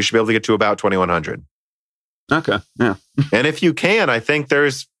 you should be able to get to about 2100. Okay, yeah. And if you can, I think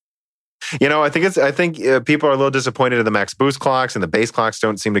there's, I think people are a little disappointed in the max boost clocks, and the base clocks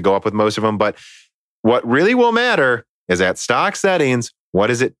don't seem to go up with most of them. But what really will matter is at stock settings, what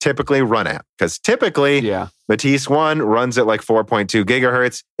does it typically run at? Because typically, Matisse 1 runs at 4.2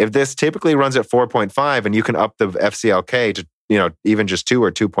 gigahertz. If this typically runs at 4.5 and you can up the FCLK to, even just 2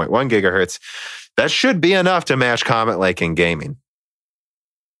 or 2.1 gigahertz, that should be enough to match Comet Lake in gaming.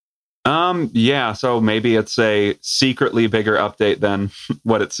 So maybe it's a secretly bigger update than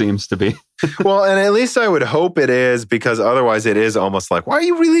what it seems to be. Well, and at least I would hope it is, because otherwise it is almost why are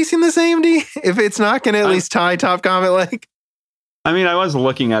you releasing this AMD if it's not going to at least tie top Comet Lake? I mean, I was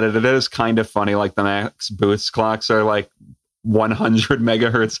looking at it. It is kind of funny. The max boost clocks are 100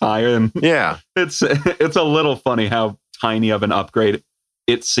 megahertz higher. And it's a little funny how tiny of an upgrade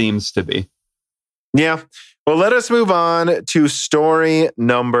it seems to be. Yeah. Well, let us move on to story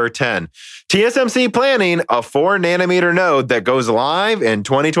number 10. TSMC planning a 4-nanometer node that goes live in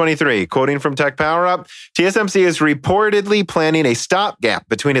 2023. Quoting from Tech Power Up, TSMC is reportedly planning a stopgap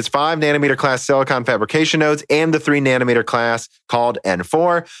between its 5-nanometer class silicon fabrication nodes and the 3-nanometer class called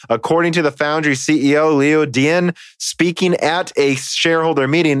N4. According to the foundry CEO, Leo Dien, speaking at a shareholder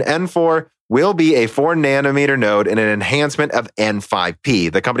meeting, N4 will be a 4-nanometer node and an enhancement of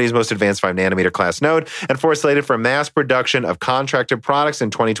N5P, the company's most advanced 5-nanometer class node, and slated for mass production of contracted products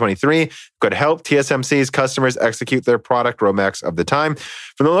in 2023, could help TSMC's customers execute their product roadmaps of the time.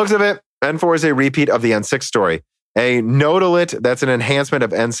 From the looks of it, N4 is a repeat of the N6 story. a Nodolit, that's an enhancement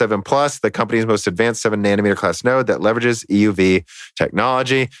of N7+, the company's most advanced 7nm class node that leverages EUV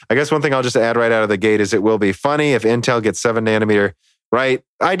technology. I guess one thing I'll just add right out of the gate is it will be funny if Intel gets 7nm right.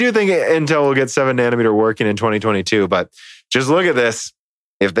 I do think Intel will get 7nm working in 2022, but just look at this.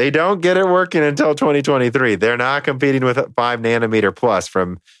 If they don't get it working until 2023, they're not competing with 5nm plus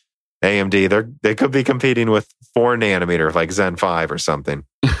from AMD. They could be competing with 4nm, like Zen 5 or something.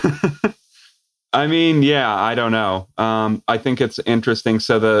 I mean, yeah, I don't know. I think it's interesting.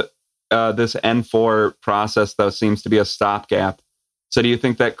 So this N4 process, though, seems to be a stopgap. So do you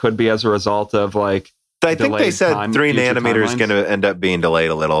think that could be as a result of like? I think they said 3nm is going to end up being delayed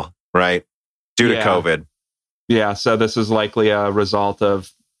a little, right? Due to COVID. Yeah, so this is likely a result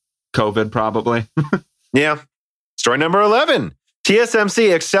of COVID, probably. Yeah. Story number 11.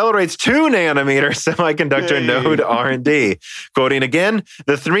 TSMC accelerates 2nm semiconductor node R&D. Quoting again,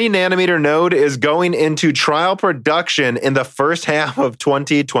 the 3nm node is going into trial production in the first half of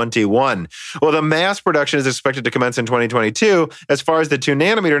 2021. Well, the mass production is expected to commence in 2022. As far as the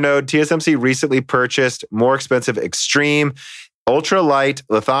 2nm node, TSMC recently purchased more expensive extreme ultralight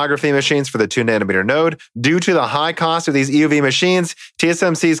lithography machines for the 2nm node. Due to the high cost of these EUV machines,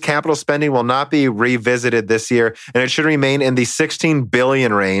 TSMC's capital spending will not be revisited this year, and it should remain in the $16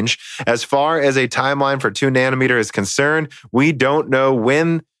 billion range. As far as a timeline for 2nm is concerned, we don't know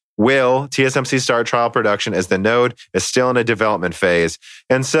when will TSMC start trial production, as the node is still in a development phase.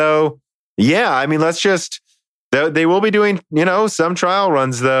 And so, yeah, I mean, they will be doing, some trial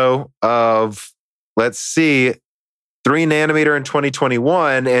runs though of, let's see, 3nm in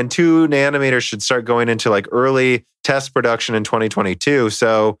 2021, and 2nm should start going into like early test production in 2022.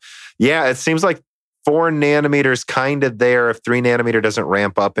 So yeah, it seems like 4nm kind of there if 3nm doesn't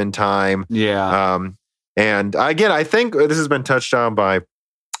ramp up in time. Yeah. And again, I think this has been touched on by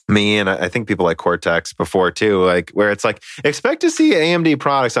me and I think people like Cortex before too, like where it's like, expect to see AMD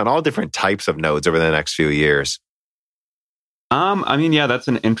products on all different types of nodes over the next few years. I mean, yeah, that's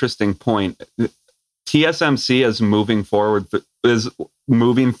an interesting point. TSMC is moving forward, is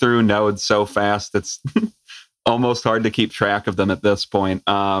moving through nodes so fast, it's almost hard to keep track of them at this point.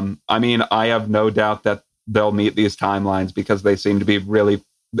 I mean, I have no doubt that they'll meet these timelines because they seem to be really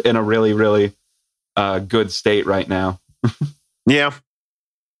in a really, really good state right now. Yeah.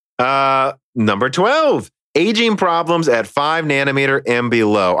 Number 12. Aging problems at 5nm and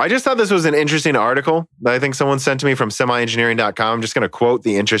below. I just thought this was an interesting article that I think someone sent to me from semiengineering.com. I'm just going to quote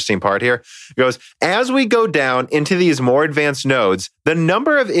the interesting part here. It goes, as we go down into these more advanced nodes, the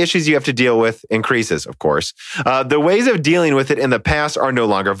number of issues you have to deal with increases, of course. The ways of dealing with it in the past are no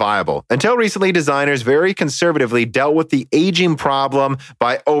longer viable. Until recently, designers very conservatively dealt with the aging problem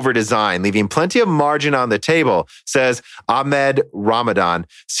by over-design, leaving plenty of margin on the table, says Ahmed Ramadan,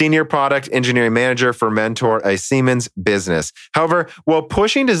 Senior Product Engineering Manager for Mentor, a Siemens business. However, while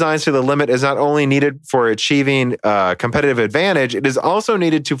pushing designs to the limit is not only needed for achieving competitive advantage, it is also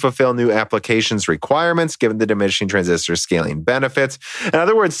needed to fulfill new applications requirements given the diminishing transistor scaling benefits. In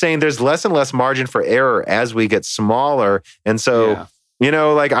other words, saying there's less and less margin for error as we get smaller. And so,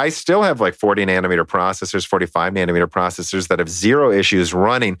 like I still have like 40nm processors, 45nm processors that have zero issues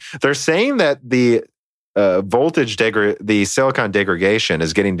running. They're saying that the the silicon degradation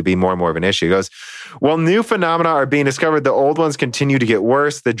is getting to be more and more of an issue. He goes, while new phenomena are being discovered, the old ones continue to get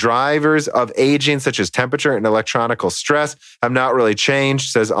worse. The drivers of aging, such as temperature and electronical stress, have not really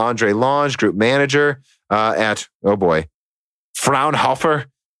changed, says Andre Lange, group manager at, Fraunhofer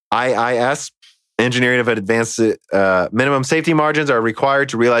IIS. Engineering of advanced minimum safety margins are required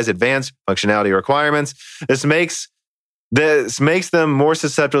to realize advanced functionality requirements. This makes them more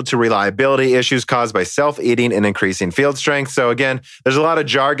susceptible to reliability issues caused by self-eating and increasing field strength. So again, there's a lot of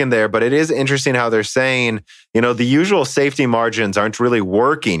jargon there, but it is interesting how they're saying, the usual safety margins aren't really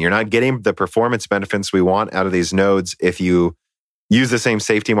working. You're not getting the performance benefits we want out of these nodes if you use the same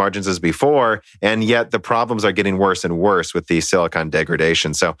safety margins as before, and yet the problems are getting worse and worse with the silicon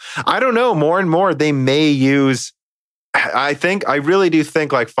degradation. So I don't know, more and more they may use, I really do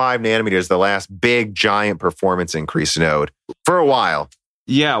think like 5nm is the last big giant performance increase node for a while.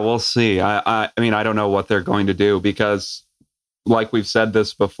 Yeah, we'll see. I mean, I don't know what they're going to do because, like we've said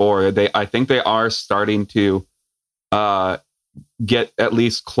this before, I think they are starting to get at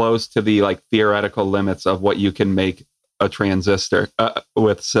least close to the like theoretical limits of what you can make a transistor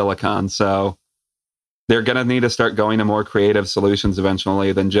with silicon. So they're going to need to start going to more creative solutions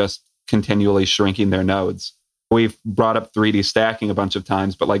eventually than just continually shrinking their nodes. We've brought up 3D stacking a bunch of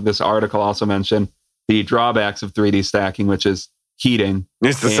times, but like this article also mentioned the drawbacks of 3D stacking, which is heating.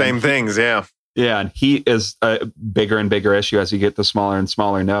 It's the same things, yeah. Yeah, and heat is a bigger and bigger issue as you get the smaller and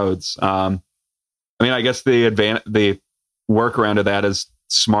smaller nodes. I mean, I guess the workaround of that is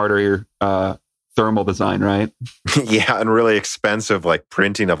smarter thermal design, right? Yeah, and really expensive, like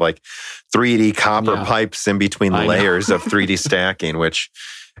printing of like 3D copper pipes in between layers of 3D stacking, which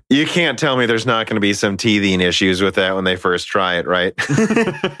you can't tell me there's not going to be some teething issues with that when they first try it, right?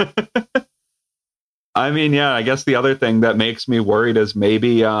 I mean, yeah, I guess the other thing that makes me worried is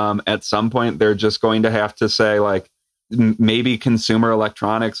maybe at some point they're just going to have to say, like, maybe consumer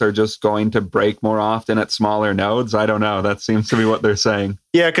electronics are just going to break more often at smaller nodes. I don't know. That seems to be what they're saying.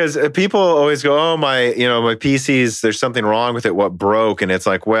 Yeah, because people always go, "Oh, my PC's, there's something wrong with it. What broke?" And it's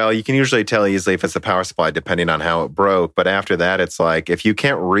like, well, you can usually tell easily if it's the power supply, depending on how it broke. But after that, it's like, if you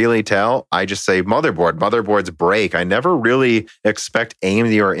can't really tell, I just say motherboard. Motherboards break. I never really expect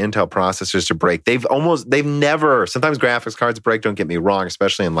AMD or Intel processors to break. They've never. Sometimes graphics cards break. Don't get me wrong,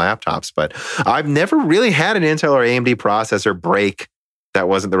 especially in laptops. But I've never really had an Intel or AMD processor break that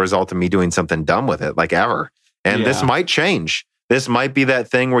wasn't the result of me doing something dumb with it, like ever. And this might change. This might be that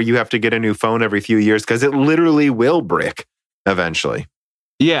thing where you have to get a new phone every few years because it literally will brick eventually.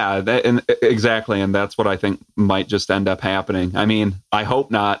 Yeah, exactly. And that's what I think might just end up happening. I mean, I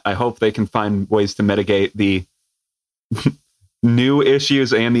hope not. I hope they can find ways to mitigate the new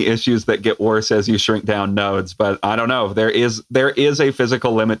issues and the issues that get worse as you shrink down nodes. But I don't know. There is a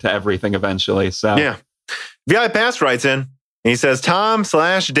physical limit to everything eventually. So yeah. VI Pass writes in. He says,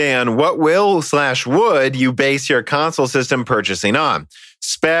 Tom/Dan, what will/would you base your console system purchasing on?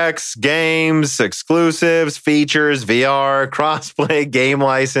 Specs, games, exclusives, features, VR, crossplay, game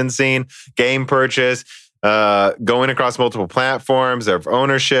licensing, game purchase, going across multiple platforms, of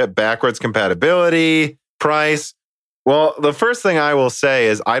ownership, backwards compatibility, price. Well, the first thing I will say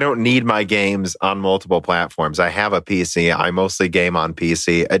is I don't need my games on multiple platforms. I have a PC. I mostly game on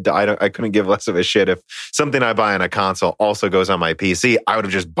PC. I couldn't give less of a shit if something I buy on a console also goes on my PC. I would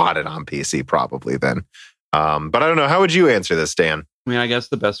have just bought it on PC probably then. But I don't know. How would you answer this, Dan? I mean, I guess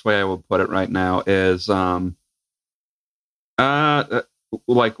the best way I would put it right now is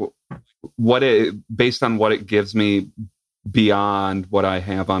like based on what it gives me beyond what I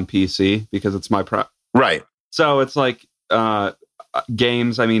have on PC, because it's my right. So it's like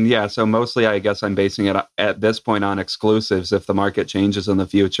games. I mean, yeah. So mostly, I guess I'm basing it at this point on exclusives. If the market changes in the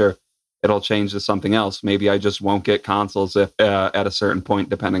future, it'll change to something else. Maybe I just won't get consoles if at a certain point,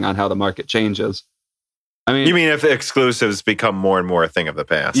 depending on how the market changes. I mean, you mean if exclusives become more and more a thing of the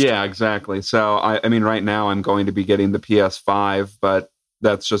past? Yeah, exactly. So I mean, right now I'm going to be getting the PS5, but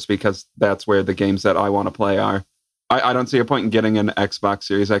that's just because that's where the games that I want to play are. I don't see a point in getting an Xbox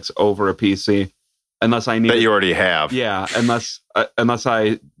Series X over a PC. Unless I need that you already have. Yeah, unless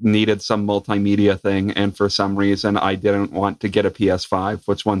I needed some multimedia thing, and for some reason I didn't want to get a PS5,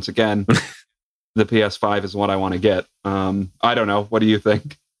 which once again, the PS5 is what I want to get. I don't know. What do you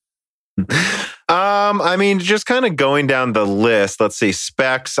think? I mean, just kind of going down the list, let's see,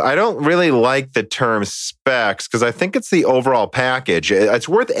 specs. I don't really like the term specs because I think it's the overall package. It's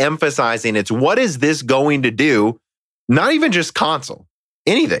worth emphasizing. It's what is this going to do? Not even just console,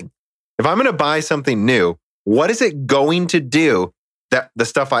 anything. If I'm going to buy something new, what is it going to do that the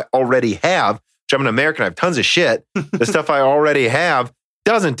stuff I already have, which I'm an American, I have tons of shit, the stuff I already have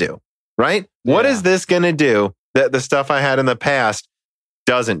doesn't do, right? Yeah. What is this going to do that the stuff I had in the past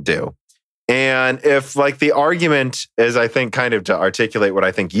doesn't do? And if like the argument is, I think kind of to articulate what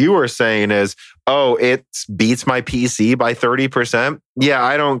I think you were saying is, oh, it beats my PC by 30%. Yeah,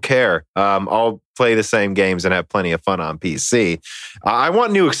 I don't care. I'll play the same games and have plenty of fun on PC. I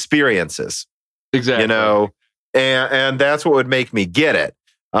want new experiences. Exactly. You know, and that's what would make me get it.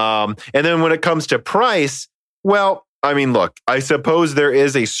 And then when it comes to price, well, I mean, look, I suppose there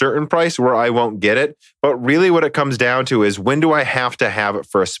is a certain price where I won't get it, but really what it comes down to is when do I have to have it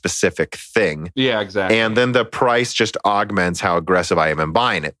for a specific thing? Yeah, exactly. And then the price just augments how aggressive I am in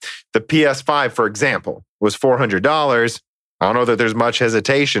buying it. The PS5, for example, was $400. I don't know that there's much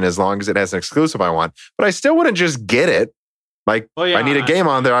hesitation as long as it has an exclusive I want, but I still wouldn't just get it. Like, I need a game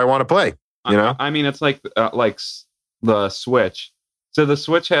on there I want to play, you know? I mean, it's like the Switch. So the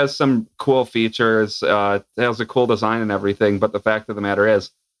Switch has some cool features, it has a cool design and everything, but the fact of the matter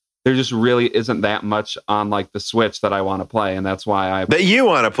is, there just really isn't that much on like the Switch that I want to play, and that's why that you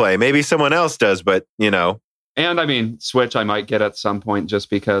want to play. Maybe someone else does, but you know. And I mean, Switch I might get at some point just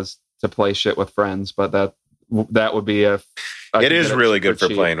because to play shit with friends, but that would be it is really good for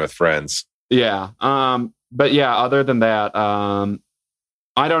playing with friends. Yeah. But yeah, other than that,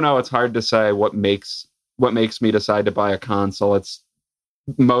 I don't know. It's hard to say what makes me decide to buy a console. It's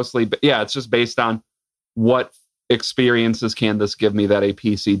mostly, yeah, it's just based on what experiences can this give me that a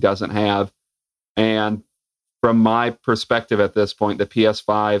PC doesn't have. And from my perspective at this point, the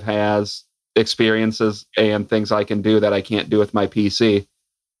PS5 has experiences and things I can do that I can't do with my PC.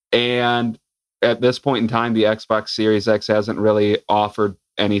 And at this point in time, the Xbox Series X hasn't really offered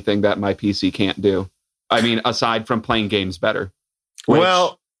anything that my PC can't do. I mean, aside from playing games better.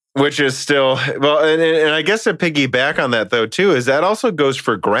 Which is still, and I guess to piggyback on that, though, too, is that also goes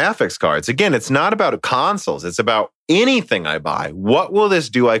for graphics cards. Again, it's not about consoles. It's about anything I buy. What will this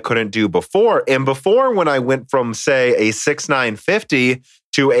do I couldn't do before? And before, when I went from, say, a 6950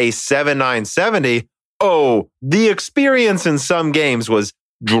 to a 7970, the experience in some games was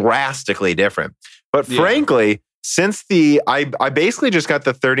drastically different. But frankly, since I basically just got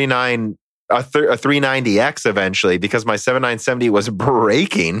the 390X eventually because my 7970 was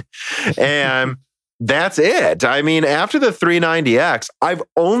breaking, and that's it. I mean, after the 390X, I've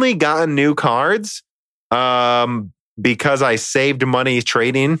only gotten new cards because I saved money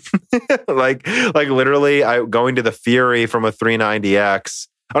trading. like literally, going to the Fury from a 390X.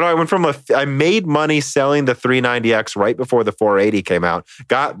 Oh no, I made money selling the 390X right before the 480 came out.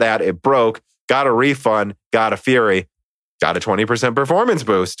 Got that, it broke. Got a refund. Got a Fury. Got a 20% performance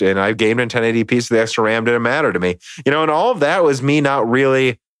boost, and I gained in 1080p, so the extra RAM didn't matter to me. And all of that was me not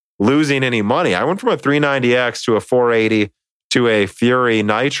really losing any money. I went from a 390X to a 480 to a Fury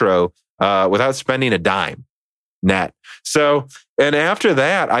Nitro without spending a dime net. So, and after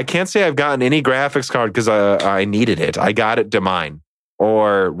that, I can't say I've gotten any graphics card because I needed it. I got it to mine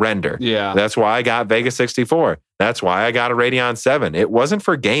or render. Yeah. That's why I got Vega 64. That's why I got a Radeon 7. It wasn't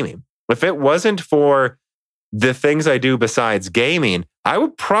for gaming. If it wasn't for the things I do besides gaming, I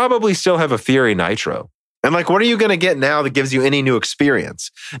would probably still have a Fury Nitro. And what are you going to get now that gives you any new experience?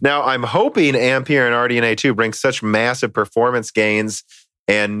 Now, I'm hoping Ampere and RDNA 2 bring such massive performance gains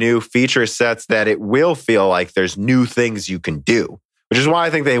and new feature sets that it will feel like there's new things you can do, which is why I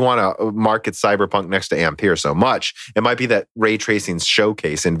think they want to market Cyberpunk next to Ampere so much. It might be that ray tracing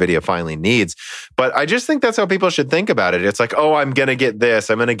showcase NVIDIA finally needs. But I just think that's how people should think about it. It's like, I'm going to get this,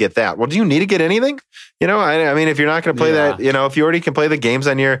 I'm going to get that. Well, do you need to get anything? I mean, if you're not going to play that, if you already can play the games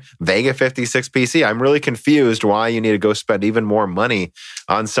on your Vega 56 PC, I'm really confused why you need to go spend even more money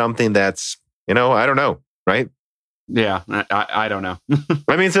on something that's, I don't know, right? Yeah, I don't know.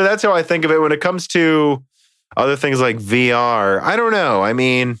 I mean, so that's how I think of it when it comes to other things like VR. I don't know. I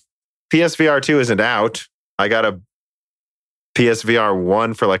mean, PSVR 2 isn't out. I got a PSVR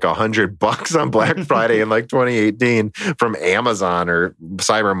 1 for $100 on Black Friday in 2018 from Amazon or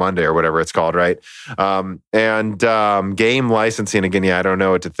Cyber Monday or whatever it's called, right? Game licensing, again, I don't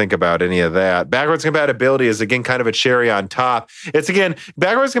know what to think about any of that. Backwards compatibility is, again, kind of a cherry on top.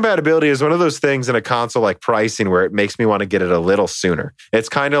 Backwards compatibility is one of those things in a console like pricing where it makes me want to get it a little sooner. It's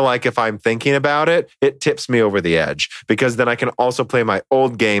kind of like if I'm thinking about it, it tips me over the edge because then I can also play my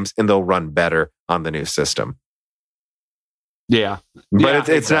old games and they'll run better on the new system. Yeah. But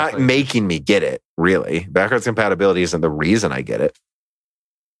it's not making me get it, really. Backwards compatibility isn't the reason I get it.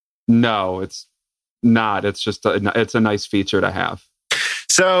 No, it's not. It's just it's a nice feature to have.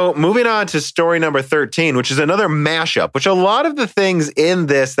 So moving on to story number 13, which is another mashup, which a lot of the things in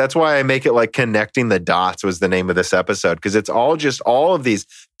this, that's why I make it Connecting the Dots was the name of this episode, because it's all of these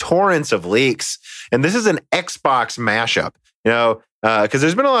torrents of leaks. And this is an Xbox mashup, because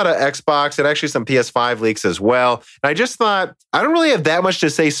there's been a lot of Xbox and actually some PS5 leaks as well. And I just thought, I don't really have that much to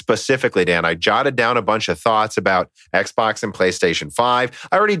say specifically, Dan. I jotted down a bunch of thoughts about Xbox and PlayStation 5.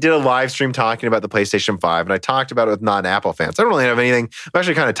 I already did a live stream talking about the PlayStation 5, and I talked about it with non-Apple fans. I don't really have anything. I'm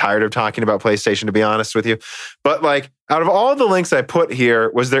actually kind of tired of talking about PlayStation, to be honest with you. But out of all the links I put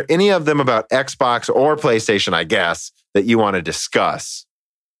here, was there any of them about Xbox or PlayStation, I guess, that you want to discuss?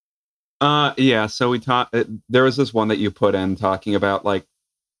 Yeah, so we talked. There was this one that you put in talking about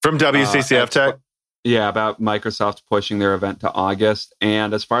from WCCF Tech. Yeah, about Microsoft pushing their event to August,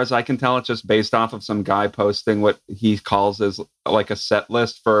 and as far as I can tell, it's just based off of some guy posting what he calls as a set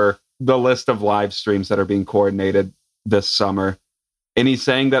list for the list of live streams that are being coordinated this summer, and he's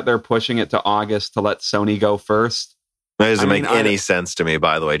saying that they're pushing it to August to let Sony go first. That doesn't make any sense to me,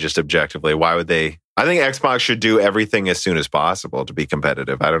 by the way, just objectively. Why would they? I think Xbox should do everything as soon as possible to be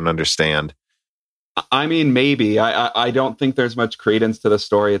competitive. I don't understand. I mean, maybe. I don't think there's much credence to the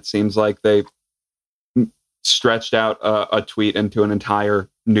story. It seems like they stretched out a tweet into an entire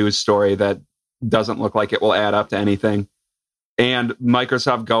news story that doesn't look like it will add up to anything. And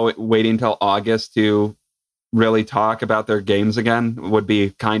Microsoft waiting until August to really talk about their games again would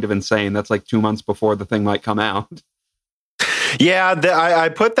be kind of insane. That's 2 months before the thing might come out. Yeah, I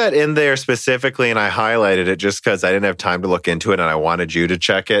put that in there specifically, and I highlighted it just because I didn't have time to look into it, and I wanted you to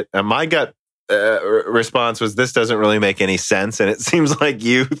check it. And my gut response was, this doesn't really make any sense, and it seems like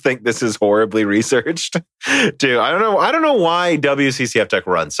you think this is horribly researched, too. I don't know why WCCF Tech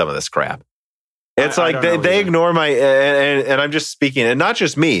runs some of this crap. It's like they ignore my, and I'm just speaking, and not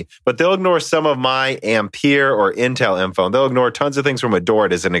just me, but they'll ignore some of my Ampere or Intel info. And they'll ignore tons of things from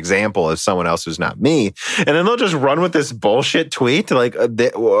Adored as an example of someone else who's not me. And then they'll just run with this bullshit tweet. Like,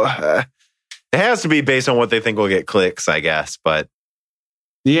 it has to be based on what they think will get clicks, I guess. But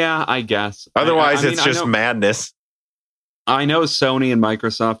yeah, I guess. Otherwise, it's just madness. I know Sony and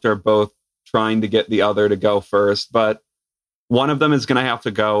Microsoft are both trying to get the other to go first, but one of them is going to have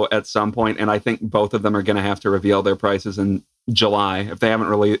to go at some point, and I think both of them are going to have to reveal their prices in July. If they haven't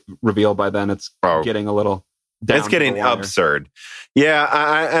really revealed by then, it's getting a little down. It's getting absurd. Yeah,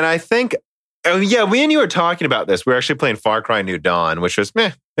 I think, me and you were talking about this. We were actually playing Far Cry New Dawn, which was,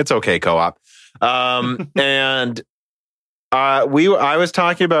 it's okay co-op. And I was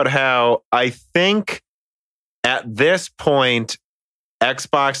talking about how I think at this point,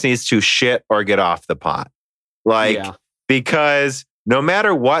 Xbox needs to shit or get off the pot. Because no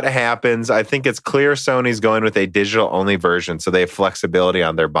matter what happens, I think it's clear Sony's going with a digital-only version, so they have flexibility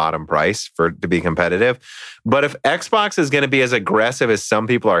on their bottom price to be competitive. But if Xbox is going to be as aggressive as some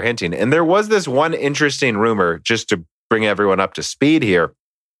people are hinting, and there was this one interesting rumor, just to bring everyone up to speed here,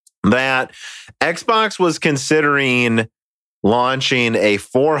 that Xbox was considering launching a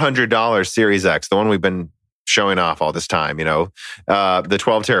 $400 Series X, the one we've been showing off all this time, the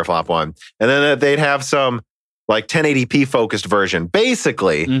 12 teraflop one. And then they'd have some 1080p focused version,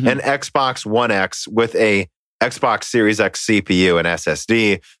 basically an Xbox One X with a Xbox Series X CPU and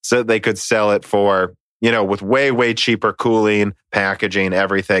SSD, so that they could sell it for, with way, way cheaper cooling, packaging,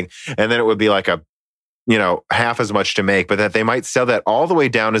 everything. And then it would be like half as much to make, but that they might sell that all the way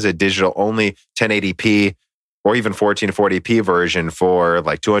down as a digital only 1080p or even 1440p version for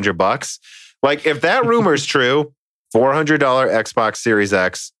 $200. If that rumor is true, $400 Xbox Series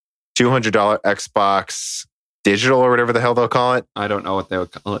X, $200 Xbox Digital or whatever the hell they'll call it. I don't know what they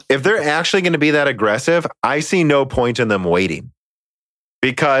would call it. If they're actually going to be that aggressive, I see no point in them waiting.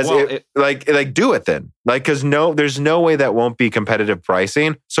 Because do it then. Because there's no way that won't be competitive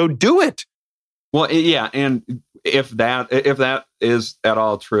pricing. So do it. Well, yeah, and if that is at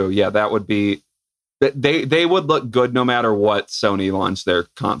all true, that would be they would look good no matter what Sony launched their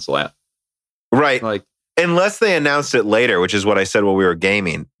console at. Right. Unless they announced it later, which is what I said while we were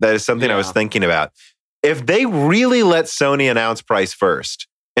gaming. That is something I was thinking about. If they really let Sony announce price first,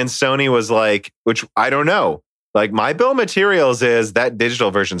 and Sony was which I don't know, my bill of materials is that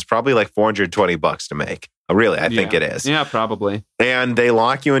digital version is probably $420 to make. Really, I think it is. Yeah, probably. And they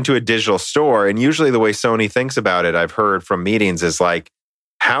lock you into a digital store. And usually the way Sony thinks about it, I've heard from meetings, is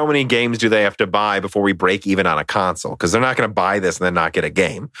how many games do they have to buy before we break even on a console? Because they're not going to buy this and then not get a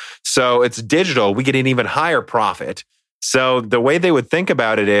game. So it's digital. We get an even higher profit. So the way they would think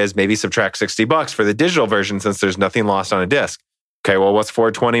about it is maybe subtract $60 for the digital version since there's nothing lost on a disc. Okay, well, what's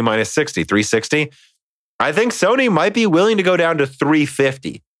 420 minus 60? 360? I think Sony might be willing to go down to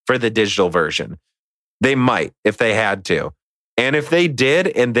 350 for the digital version. They might, if they had to. And if they did,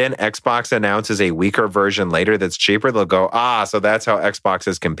 and then Xbox announces a weaker version later that's cheaper, they'll go, so that's how Xbox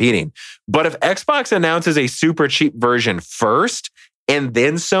is competing. But if Xbox announces a super cheap version first, and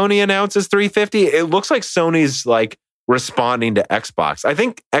then Sony announces 350, it looks like Sony's responding to Xbox. I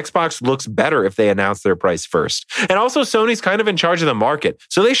think Xbox looks better if they announce their price first. And also Sony's kind of in charge of the market,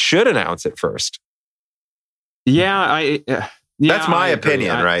 so they should announce it first. That's my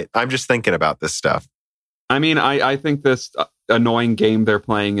opinion, right? I'm just thinking about this stuff. I mean, I think this annoying game they're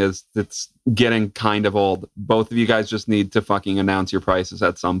playing it's getting kind of old. Both of you guys just need to fucking announce your prices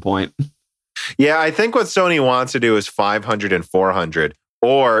at some point. Yeah, I think what Sony wants to do is 500 and 400.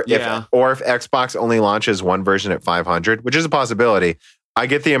 Or if Xbox only launches one version at 500, which is a possibility, I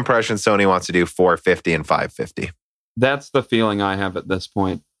get the impression Sony wants to do 450 and 550. That's the feeling I have at this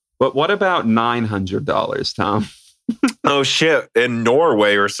point. But what about $900, Tom? Oh shit! In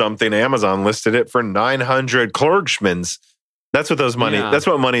Norway or something, Amazon listed it for 900 Klerksmans. That's what That's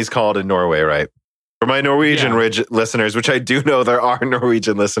what money's called in Norway, right? For my Norwegian listeners, which I do know there are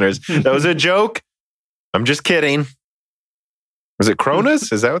Norwegian listeners, that was a joke. I'm just kidding. Was it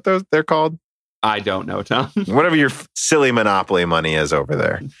Kronas? Is that what they're called? I don't know, Tom. Whatever your silly Monopoly money is over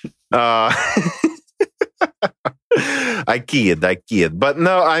there. I kid. But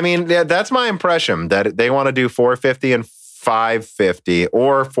no, I mean, that's my impression, that they want to do 450 and 550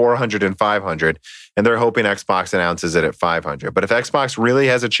 or 400 and 500. And they're hoping Xbox announces it at 500. But if Xbox really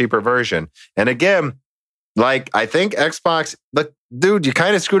has a cheaper version, and again, I think Xbox, dude, you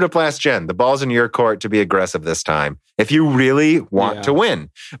kind of screwed up last gen. The ball's in your court to be aggressive this time if you really want to win.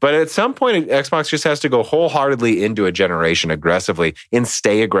 But at some point, Xbox just has to go wholeheartedly into a generation aggressively and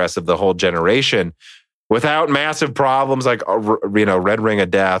stay aggressive the whole generation. without massive problems like, Red Ring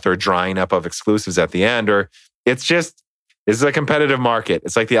of Death or drying up of exclusives at the end. Or it's a competitive market.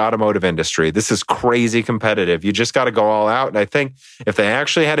 It's like the automotive industry. This is crazy competitive. You just got to go all out. And I think if they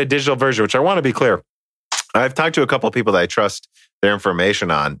actually had a digital version, which I want to be clear, I've talked to a couple of people that I trust their information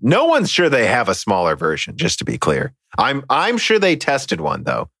on. No one's sure they have a smaller version, just to be clear. I'm sure they tested one,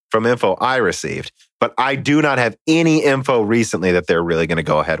 though, from info I received, but I do not have any info recently that they're really going to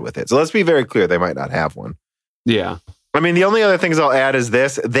go ahead with it. So let's be very clear, they might not have one. Yeah. I mean, the only other things I'll add is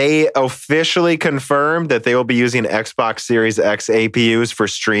this. They officially confirmed that they will be using Xbox Series X APUs for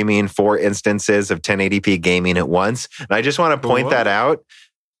streaming 4 instances of 1080p gaming at once. And I just want to point that out.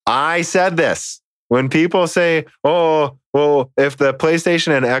 I said this. When people say, oh, well, if the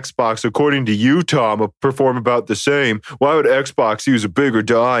PlayStation and Xbox, according to you, Tom, perform about the same, why would Xbox use a bigger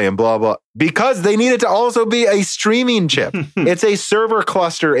die and blah, blah? Because they need it to also be a streaming chip. It's a server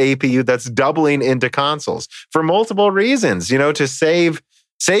cluster APU that's doubling into consoles for multiple reasons, to save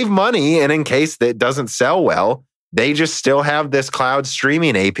money. And in case that doesn't sell well, they just still have this cloud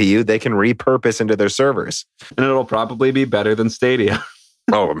streaming APU they can repurpose into their servers. And it'll probably be better than Stadia.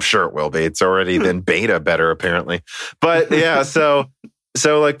 Oh, I'm sure it will be. It's already been beta better, apparently. But yeah, so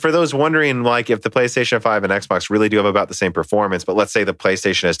like for those wondering, like if the PlayStation 5 and Xbox really do have about the same performance, but let's say the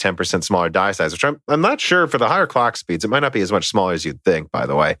PlayStation has 10% smaller die size, which I'm not sure for the higher clock speeds. It might not be as much smaller as you'd think, by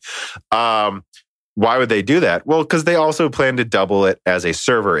the way. Why would they do that? Well, because they also plan to double it as a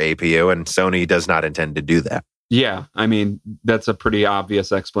server APU, and Sony does not intend to do that. Yeah, I mean, that's a pretty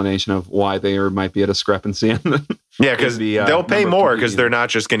obvious explanation of why there might be a discrepancy. Yeah, because they'll pay more because they're not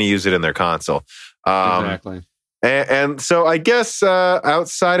just going to use it in their console. Exactly. And so I guess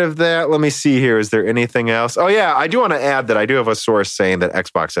outside of that, let me see here. Is there anything else? Oh, yeah, I do want to add that I do have a source saying that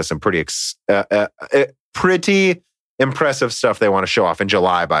Xbox has some pretty impressive stuff they want to show off in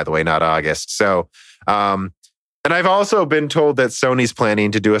July, by the way, not August. So, and I've also been told that Sony's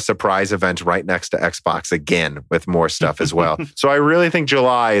planning to do a surprise event right next to Xbox again with more stuff as well. So I really think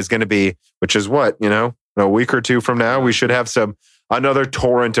July is going to be, which is what, a week or two from now, we should have another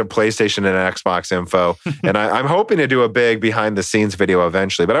torrent of PlayStation and Xbox info. And I'm hoping to do a big behind the scenes video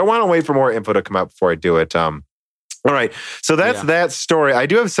eventually, but I want to wait for more info to come out before I do it. All right. So that's that story. I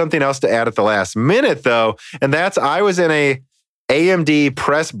do have something else to add at the last minute though. And that's, I was in a AMD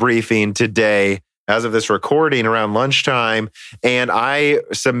press briefing today as of this recording around lunchtime, and I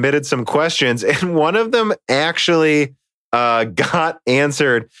submitted some questions, and one of them actually got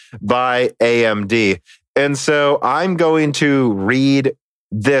answered by AMD. And so I'm going to read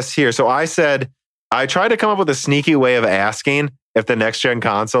this here. So I said, I tried to come up with a sneaky way of asking if the next-gen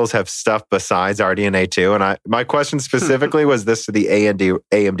consoles have stuff besides RDNA 2. And my question specifically was this to the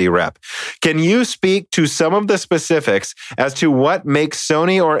AMD rep. Can you speak to some of the specifics as to what makes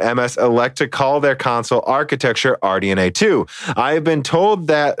Sony or MS elect to call their console architecture RDNA 2? I have been told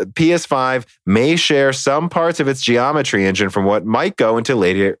that PS5 may share some parts of its geometry engine from what might go into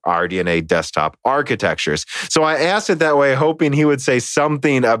later RDNA desktop architectures. So I asked it that way, hoping he would say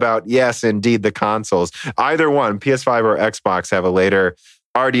something about, yes, indeed, the consoles, either one, PS5 or Xbox, have a later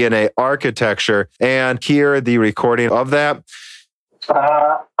RDNA architecture. And here the recording of that.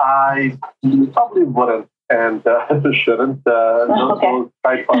 I probably wouldn't and shouldn't. Those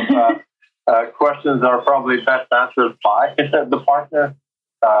type of questions are probably best answered by the partner.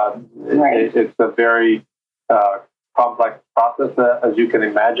 It's a very complex process, as you can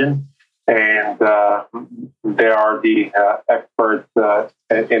imagine. And they are the experts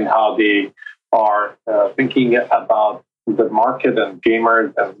in how they are thinking about the market and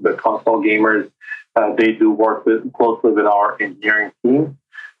gamers and the console gamers. They do work closely with our engineering team.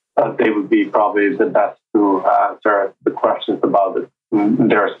 They would be probably the best to answer the questions about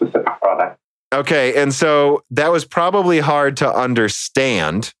their specific product. Okay, and so that was probably hard to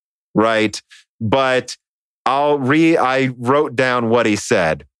understand, right? But I wrote down what he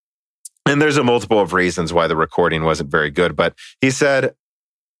said. And there's a multiple of reasons why the recording wasn't very good, but he said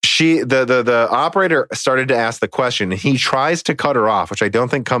the operator started to ask the question, and he tries to cut her off, which I don't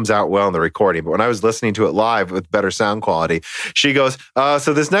think comes out well in the recording. But when I was listening to it live with better sound quality, she goes,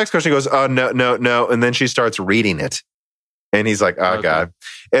 so this next question goes, no. And then she starts reading it. And he's like, oh, okay. God.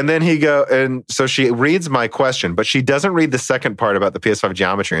 And then and so she reads my question, but she doesn't read the second part about the PS5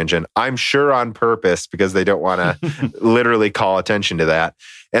 geometry engine. I'm sure on purpose because they don't want to literally call attention to that.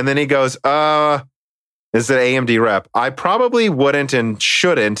 And then he goes, this is an AMD rep. I probably wouldn't and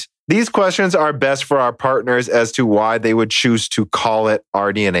shouldn't. These questions are best for our partners as to why they would choose to call it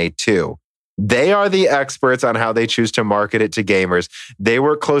RDNA 2. They are the experts on how they choose to market it to gamers. They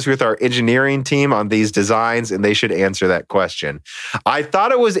work closely with our engineering team on these designs, and they should answer that question. I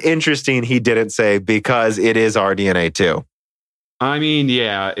thought it was interesting he didn't say because it is RDNA 2. I mean,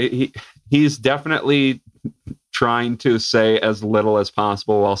 yeah, he's definitely trying to say as little as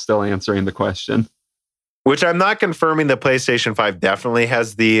possible while still answering the question. Which I'm not confirming the PlayStation 5 definitely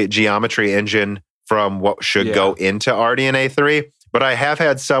has the geometry engine from what should go into RDNA 3, but I have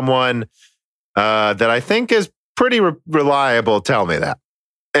had someone that I think is pretty reliable tell me that.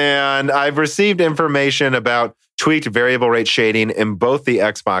 And I've received information about tweaked variable rate shading in both the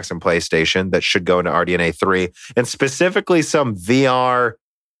Xbox and PlayStation that should go into RDNA 3, and specifically some VR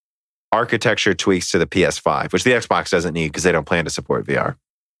architecture tweaks to the PS5, which the Xbox doesn't need because they don't plan to support VR,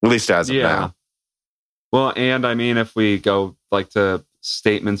 at least as of now. Well, and I mean, if we go like to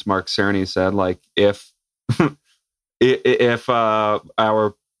statements Mark Cerny said, like if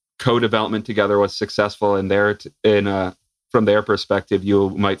our co-development together was successful from their perspective, you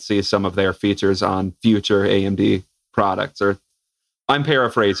might see some of their features on future AMD products. Or I'm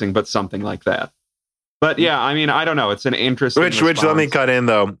paraphrasing, but something like that. But yeah, I mean, I don't know. It's an interesting Which let me cut in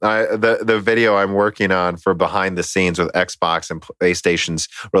though. The video I'm working on for behind the scenes with Xbox and PlayStation's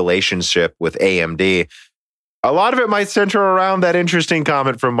relationship with AMD, a lot of it might center around that interesting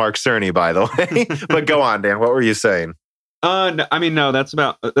comment from Mark Cerny, by the way. But go on, Dan. What were you saying? I mean, no, that's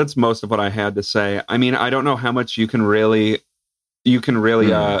most of what I had to say. I mean, I don't know how much you can really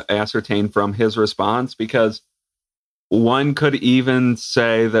ascertain from his response, because one could even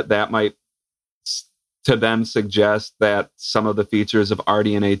say that might to them suggest that some of the features of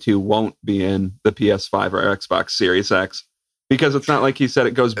RDNA 2 won't be in the PS5 or Xbox Series X, because it's not like he said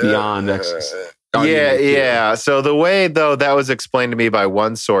it goes beyond Yeah. So the way, though, that was explained to me by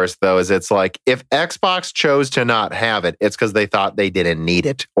one source, though, is it's like if Xbox chose to not have it, it's because they thought they didn't need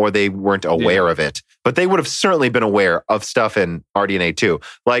it or they weren't aware of it. But they would have certainly been aware of stuff in RDNA 2.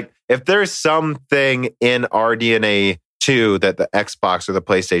 Like if there's something in RDNA 2 that the Xbox or the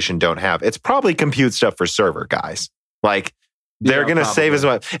PlayStation don't have, it's probably compute stuff for server guys. Like they're going to save as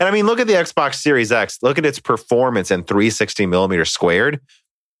much. And I mean, look at the Xbox Series X. Look at its performance in 360 millimeter squared.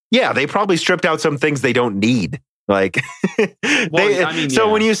 Yeah, they probably stripped out some things they don't need. Like,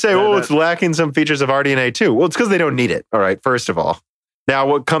 when you say, it's lacking some features of RDNA 2, well, it's because they don't need it. All right, first of all. Now,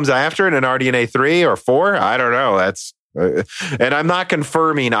 what comes after it in RDNA 3 or 4? I don't know. That's and I'm not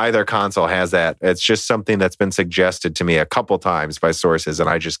confirming either console has that. It's just something that's been suggested to me a couple times by sources, and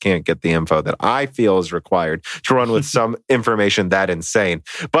I just can't get the info that I feel is required to run with some information that insane.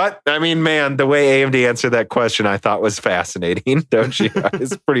 But, I mean, man, the way AMD answered that question I thought was fascinating, don't you?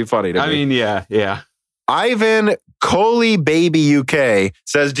 It's pretty funny to me. I mean, yeah. Ivan Coley Baby UK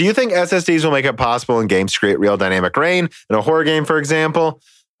says, do you think SSDs will make it possible in games to create real dynamic rain in a horror game, for example?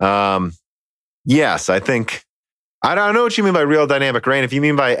 Yes, I think... I don't know what you mean by real dynamic rain. If you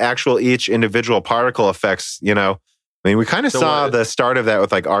mean by actual each individual particle effects, we kind of saw the start of that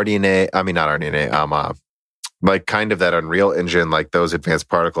with like like kind of that Unreal Engine, like those advanced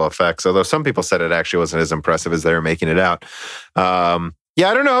particle effects. Although some people said it actually wasn't as impressive as they were making it out. I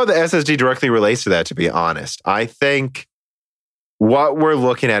don't know how the SSD directly relates to that, to be honest. I think what we're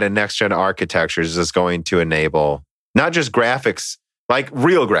looking at in next-gen architectures is going to enable not just graphics, like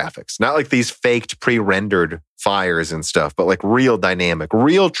real graphics, not like these faked pre-rendered fires and stuff, but like real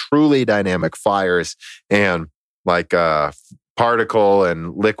truly dynamic fires and like particle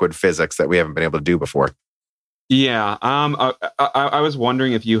and liquid physics that we haven't been able to do before. Yeah. I was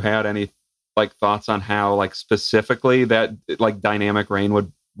wondering if you had any like thoughts on how like specifically that like dynamic rain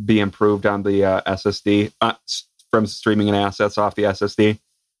would be improved on the SSD from streaming in assets off the SSD.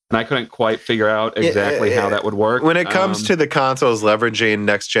 And I couldn't quite figure out exactly how that would work. When it comes to the consoles leveraging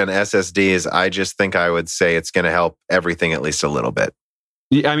next-gen SSDs, I just think I would say it's going to help everything at least a little bit.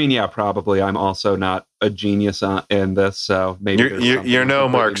 I mean, yeah, probably. I'm also not a genius in this, so maybe you're no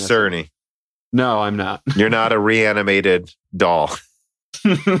Mark Cerny. No, I'm not. You're not a reanimated doll.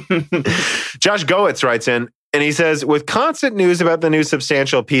 Josh Goetz writes in, and he says, with constant news about the new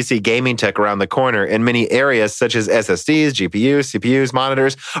substantial PC gaming tech around the corner in many areas such as SSDs, GPUs, CPUs,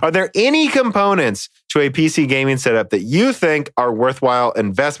 monitors, are there any components to a PC gaming setup that you think are worthwhile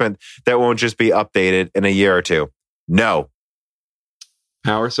investment that won't just be updated in a year or two? No.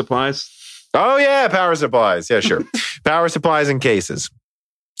 Power supplies? Oh, yeah, power supplies. Yeah, sure. Power supplies and cases.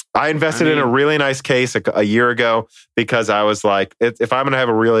 I invested in a really nice case a year ago because I was like, if I'm going to have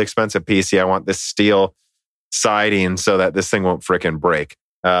a really expensive PC, I want this steel siding so that this thing won't frickin' break.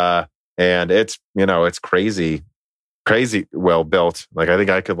 And it's crazy well built. Like I think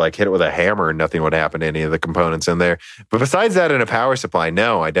I could like hit it with a hammer and nothing would happen to any of the components in there. But besides that, in a power supply,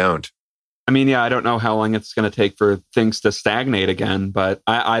 no, I don't. I mean, yeah, I don't know how long it's going to take for things to stagnate again, but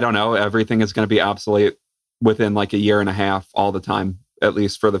I don't know. Everything is going to be obsolete within like a year and a half all the time, at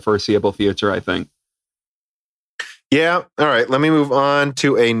least for the foreseeable future, I think. Yeah. All right. Let me move on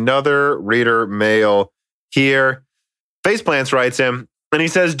to another reader mail here. Faceplants writes him, and he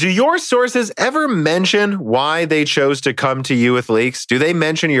says, do your sources ever mention why they chose to come to you with leaks? Do they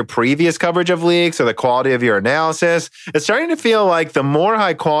mention your previous coverage of leaks or the quality of your analysis? It's starting to feel like the more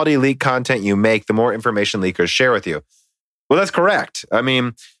high quality leak content you make, the more information leakers share with you. Well, that's correct. I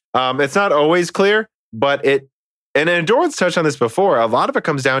mean, it's not always clear, but and Doran's touched on this before. A lot of it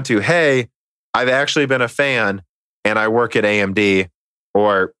comes down to, hey, I've actually been a fan and I work at AMD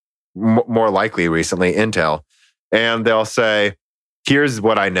or more likely recently Intel. And they'll say, here's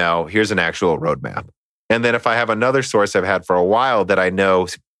what I know. Here's an actual roadmap. And then if I have another source I've had for a while that I know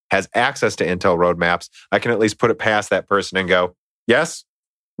has access to Intel roadmaps, I can at least put it past that person and go, yes,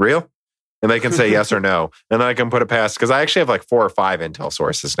 real? And they can say yes or no. And then I can put it past, because I actually have like 4 or 5 Intel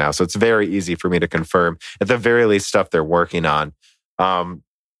sources now. So it's very easy for me to confirm, at the very least, stuff they're working on. And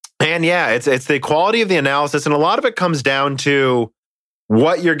yeah, it's the quality of the analysis. And a lot of it comes down to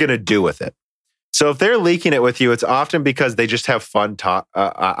what you're going to do with it. So if they're leaking it with you, it's often because they just have fun.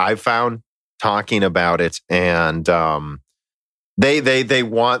 I've found talking about it, and they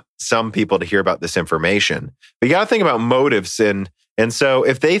want some people to hear about this information. But you got to think about motives, and so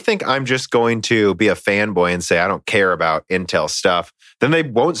if they think I'm just going to be a fanboy and say I don't care about Intel stuff, then they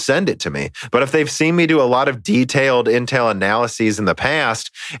won't send it to me. But if they've seen me do a lot of detailed Intel analyses in the past,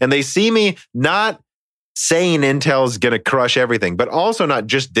 and they see me not saying Intel's going to crush everything, but also not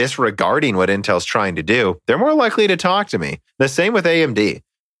just disregarding what Intel's trying to do, they're more likely to talk to me. The same with AMD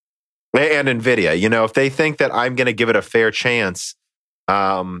and NVIDIA. You know, if they think that I'm going to give it a fair chance,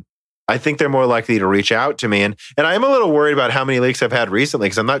 I think they're more likely to reach out to me. And I'm a little worried about how many leaks I've had recently,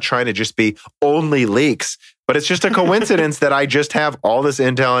 because I'm not trying to just be only leaks, but it's just a coincidence that I just have all this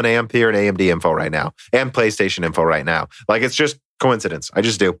Intel and Ampere and AMD info right now and PlayStation info right now. Like, it's just coincidence. I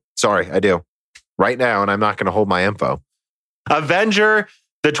just do. Sorry, I do. Right now, and I'm not going to hold my info. Avenger,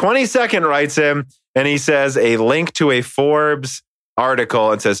 the 22nd, writes him, and he says a link to a Forbes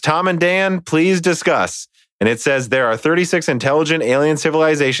article and says, Tom and Dan, please discuss. And it says there are 36 intelligent alien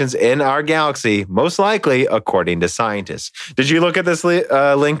civilizations in our galaxy, most likely, according to scientists. Did you look at this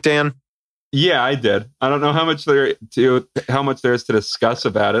link, Dan? Yeah, I did. I don't know how much there is to discuss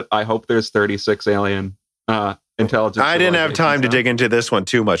about it. I hope there's 36 alien intelligence. I didn't have time to dig into this one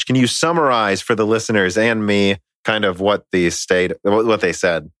too much. Can you summarize for the listeners and me kind of what they said?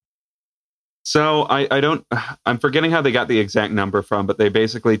 So I'm forgetting how they got the exact number from, but they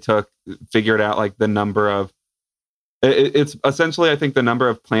basically figured out like the number of, it's essentially, I think, the number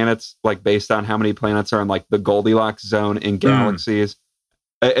of planets, like based on how many planets are in like the Goldilocks zone in galaxies.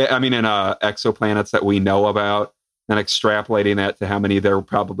 I mean, in exoplanets that we know about, and extrapolating that to how many there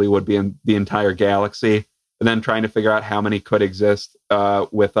probably would be in the entire galaxy. And then trying to figure out how many could exist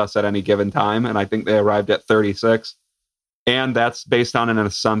with us at any given time. And I think they arrived at 36. And that's based on an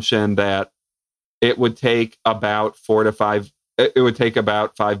assumption that it would take about 5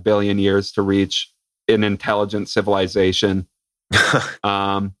 billion years to reach an intelligent civilization.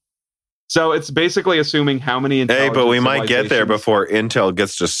 So it's basically assuming how many intelligent but we might get there before Intel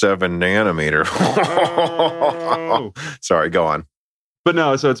gets to 7 nanometer. Oh. Sorry, go on. But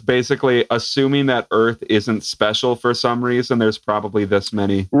no, so it's basically assuming that Earth isn't special for some reason. There's probably this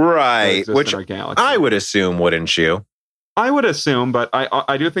many. Right. Which I would assume, wouldn't you? I would assume, but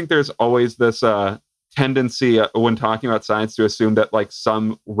I do think there's always this tendency when talking about science to assume that like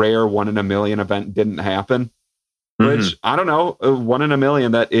some rare 1 in a million event didn't happen. Mm-hmm. Which, I don't know, 1 in a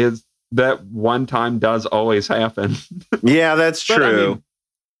million, that one time does always happen. Yeah, that's true.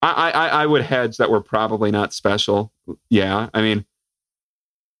 I would hedge that we're probably not special. Yeah, I mean,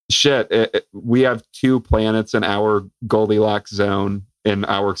 shit, we have 2 planets in our Goldilocks zone in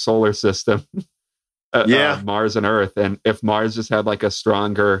our solar system. Mars and Earth. And if Mars just had like a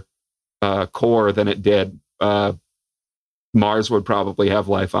stronger core than it did, Mars would probably have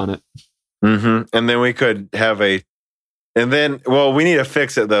life on it. Mm-hmm. And then we could have we need to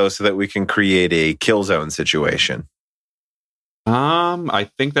fix it though, so that we can create a kill zone situation. I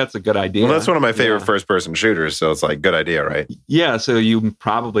think that's a good idea. Well, that's one of my favorite first-person shooters, so it's like good idea, right? Yeah, so you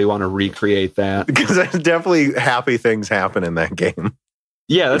probably want to recreate that because there's definitely happy things happen in that game.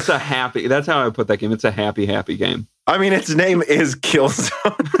 Yeah, that's how I would put that game. It's a happy game. I mean, its name is Killzone.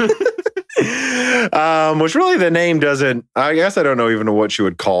 Which really the name doesn't, I guess I don't know even what you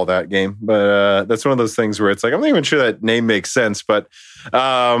would call that game, but that's one of those things where it's like, I'm not even sure that name makes sense, but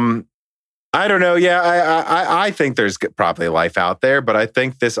I don't know. Yeah, I think there's probably life out there, but I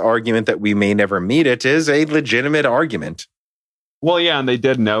think this argument that we may never meet it is a legitimate argument. Well, yeah, and they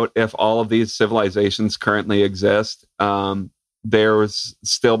did note if all of these civilizations currently exist, there was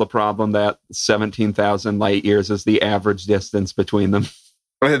still the problem that 17,000 light years is the average distance between them.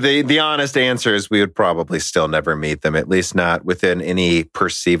 The honest answer is we would probably still never meet them, at least not within any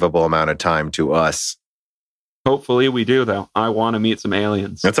perceivable amount of time to us. Hopefully we do, though. I want to meet some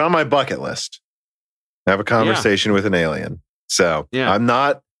aliens. It's on my bucket list. Have a conversation with an alien. So I'm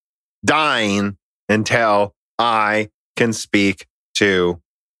not dying until I can speak to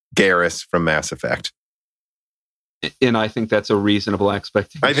Garrus from Mass Effect. And I think that's a reasonable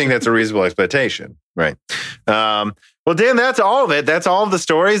expectation. I think that's a reasonable expectation. Right. Well, Dan, that's all of it. That's all of the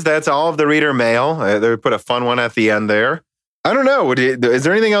stories. That's all of the reader mail. They put a fun one at the end there. I don't know. Is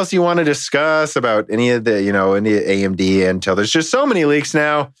there anything else you want to discuss about any of the, any AMD, Intel? There's just so many leaks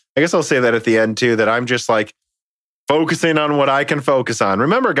now. I guess I'll say that at the end too, that I'm just like focusing on what I can focus on.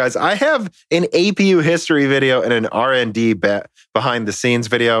 Remember, guys, I have an APU history video and an R&D behind the scenes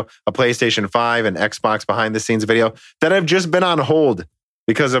video, a PlayStation 5 and Xbox behind the scenes video that have just been on hold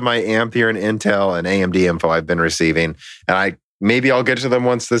because of my Ampere and Intel and AMD info I've been receiving. And maybe I'll get to them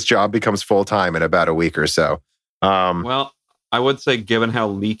once this job becomes full-time in about a week or so. Well, I would say, given how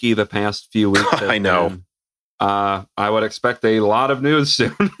leaky the past few weeks have I know. been, I would expect a lot of news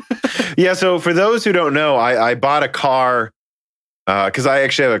soon. Yeah, so for those who don't know, I bought a car because I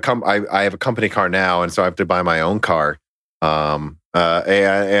actually have I have a company car now, and so I have to buy my own car. And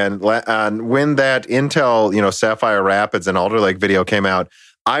when that Intel, Sapphire Rapids and Alder Lake video came out,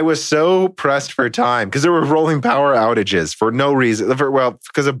 I was so pressed for time because there were rolling power outages for no reason.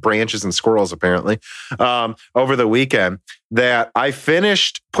 Because of branches and squirrels, apparently, over the weekend, that I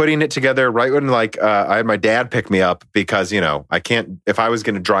finished putting it together right when I had my dad pick me up because, I can't, if I was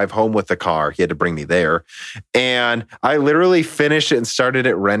going to drive home with the car, he had to bring me there. And I literally finished it and started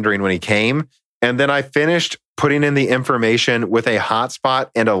it rendering when he came. And then I finished putting in the information with a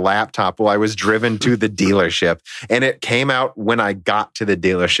hotspot and a laptop while I was driven to the dealership. And it came out when I got to the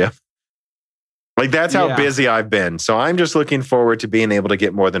dealership. That's how busy I've been. So I'm just looking forward to being able to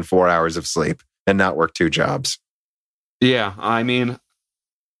get more than 4 hours of sleep and not work 2 jobs. Yeah, I mean,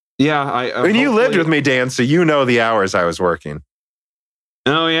 you lived with me, Dan, so you know the hours I was working.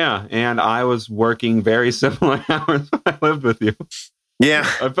 Oh, yeah. And I was working very similar hours when I lived with you. Yeah,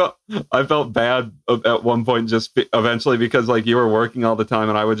 I felt bad at one point, just eventually because you were working all the time,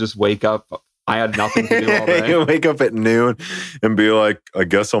 and I would just wake up. I had nothing to do all day. You wake up at noon and be like, "I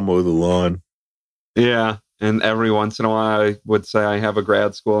guess I'll mow the lawn." Yeah, and every once in a while, I would say I have a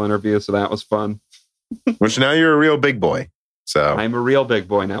grad school interview, so that was fun. Which now you're a real big boy. So I'm a real big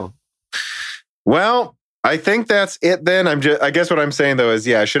boy now. Well, I think that's it then. I guess what I'm saying though is,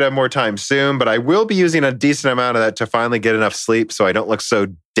 I should have more time soon, but I will be using a decent amount of that to finally get enough sleep so I don't look so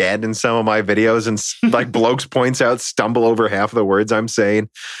dead in some of my videos and Blokes points out, stumble over half of the words I'm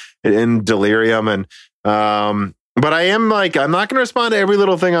saying in delirium. And, but I am I'm not going to respond to every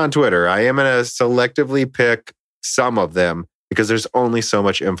little thing on Twitter. I am going to selectively pick some of them because there's only so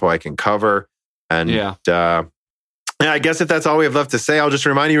much info I can cover. And, I guess if that's all we have left to say, I'll just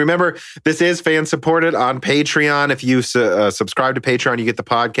remind you, remember, this is fan-supported on Patreon. If you subscribe to Patreon, you get the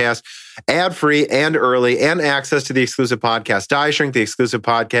podcast ad-free and early and access to the exclusive podcast Die Shrink, the exclusive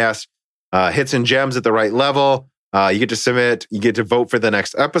podcast, hits and gems at the right level. You get to submit, you get to vote for the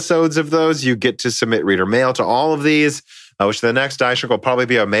next episodes of those. You get to submit reader mail to all of these, which the next Die Shrink will probably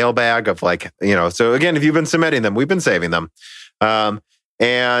be a mailbag of so again, if you've been submitting them, we've been saving them.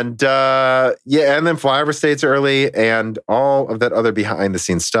 And then Flyover States early and all of that other behind the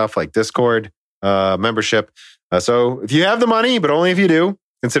scenes stuff like Discord membership. So if you have the money, but only if you do,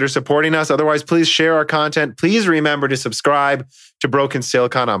 consider supporting us. Otherwise, please share our content. Please remember to subscribe to Broken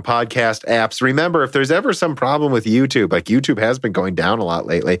Silicon on podcast apps. Remember, if there's ever some problem with YouTube, YouTube has been going down a lot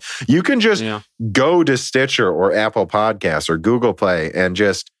lately, you can just go to Stitcher or Apple Podcasts or Google Play and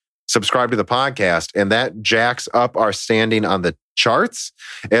just subscribe to the podcast. And that jacks up our standing on the charts.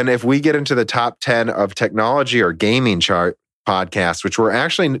 And if we get into the top 10 of technology or gaming chart podcasts, which we're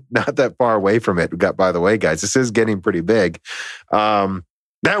actually not that far away from it. By the way, guys, this is getting pretty big.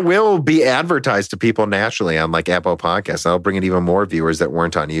 That will be advertised to people naturally on Apple Podcasts. That'll bring in even more viewers that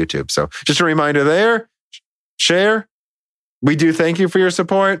weren't on YouTube. So just a reminder there, share. We do thank you for your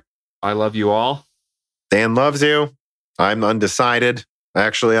support. I love you all. Dan loves you. I'm undecided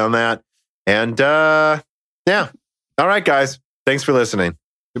actually on that. And all right, guys. Thanks for listening.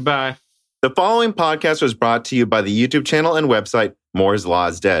 Goodbye. The following podcast was brought to you by the YouTube channel and website Moore's Law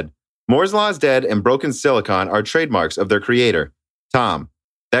is Dead. Moore's Law is Dead and Broken Silicon are trademarks of their creator, Tom.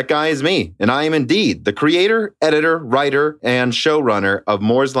 That guy is me, and I am indeed the creator, editor, writer, and showrunner of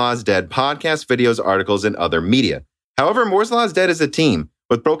Moore's Law is Dead podcasts, videos, articles, and other media. However, Moore's Law is Dead is a team,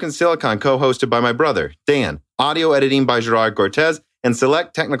 with Broken Silicon co-hosted by my brother, Dan, audio editing by Gerard Cortez, and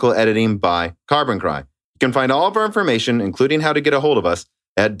select technical editing by Carbon Cry. You can find all of our information, including how to get a hold of us,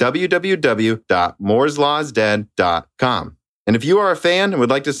 at www.mooreslawsdead.com. And if you are a fan and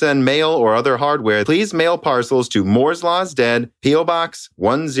would like to send mail or other hardware, please mail parcels to Moore's Law is Dead, P.O. Box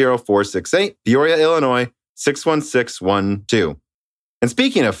 10468, Peoria, Illinois, 61612. And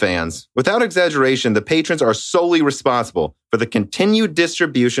speaking of fans, without exaggeration, the patrons are solely responsible for the continued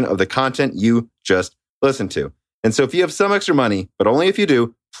distribution of the content you just listened to. And so if you have some extra money, but only if you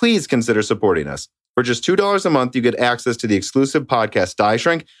do, please consider supporting us. For just $2 a month, you get access to the exclusive podcast Die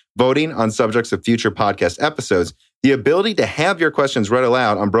Shrink, voting on subjects of future podcast episodes, the ability to have your questions read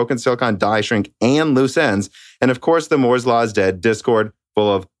aloud on Broken Silicon, Die Shrink, and Loose Ends, and of course, the Moore's Law is Dead Discord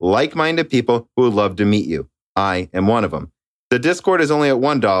full of like-minded people who would love to meet you. I am one of them. The Discord is only at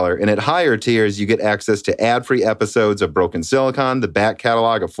 $1, and at higher tiers, you get access to ad-free episodes of Broken Silicon, the back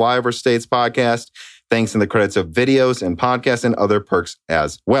catalog of Flyover States podcast, thanks in the credits of videos and podcasts, and other perks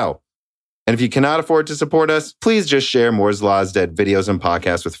as well. And if you cannot afford to support us, please just share Moore's Law is Dead videos and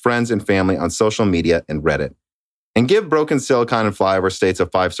podcasts with friends and family on social media and Reddit. And give Broken Silicon and Flyover States a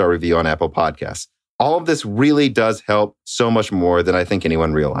 5-star review on Apple Podcasts. All of this really does help so much more than I think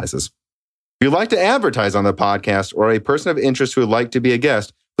anyone realizes. If you'd like to advertise on the podcast or a person of interest who would like to be a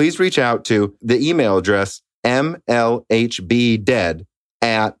guest, please reach out to the email address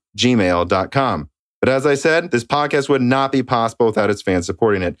mlhbdead@gmail.com. But as I said, this podcast would not be possible without its fans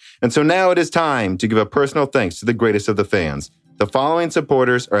supporting it. And so now it is time to give a personal thanks to the greatest of the fans. The following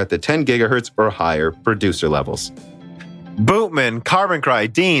supporters are at the 10 gigahertz or higher producer levels. Bootman, Carbon Cry,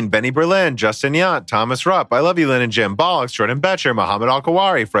 Dean, Benny Berlin, Justin Yant, Thomas Rupp, I Love You, Lynn and Jim, Bollocks, Jordan Betcher, Muhammad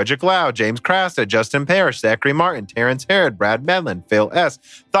Al-Kawari, Frederick Lau, James Crasta, Justin Parrish, Zachary Martin, Terrence Herod, Brad Medlin, Phil S.,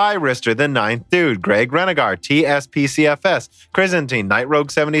 Thyrister, The Ninth Dude, Greg Renegar, TSPCFS, Chrysantine, Night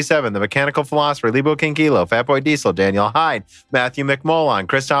Rogue 77, The Mechanical Philosopher, Libo Kinkilo, Fatboy Diesel, Daniel Hyde, Matthew McMullen,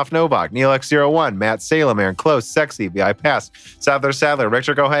 Christoph Novak, Neil X01, Matt Salem, Aaron Close, Sexy, VI Pass, Sadler,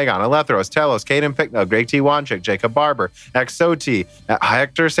 Richard Gohagon, Alethros, Telos, Caden Picknell, Greg T. Wanchik, Jacob Barber, Exoti,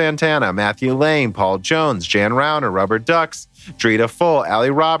 Hector Santana, Matthew Lane, Paul Jones, Jan Rauner, Rubber Ducks, Drita Full, Ali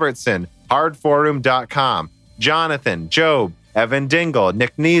Robertson, hardforum.com, Jonathan, Job, Evan Dingle,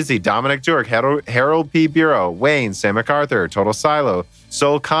 Nick Neasy, Dominic Durk, Harold P. Bureau, Wayne, Sam MacArthur, Total Silo,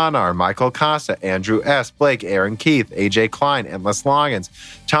 Sol Conar, Michael Casa, Andrew S., Blake, Aaron Keith, AJ Klein, Endless Longins,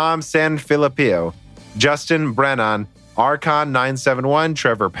 Tom San Filippo, Justin Brennan, Archon 971,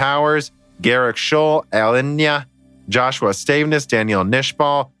 Trevor Powers, Garrick Scholl, Alinya, Joshua Staveness, Daniel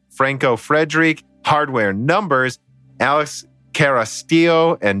Nishbal, Franco Frederick, Hardware Numbers, Alex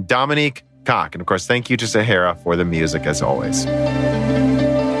Carastillo, and Dominique Koch. And of course, thank you to Sahara for the music as always.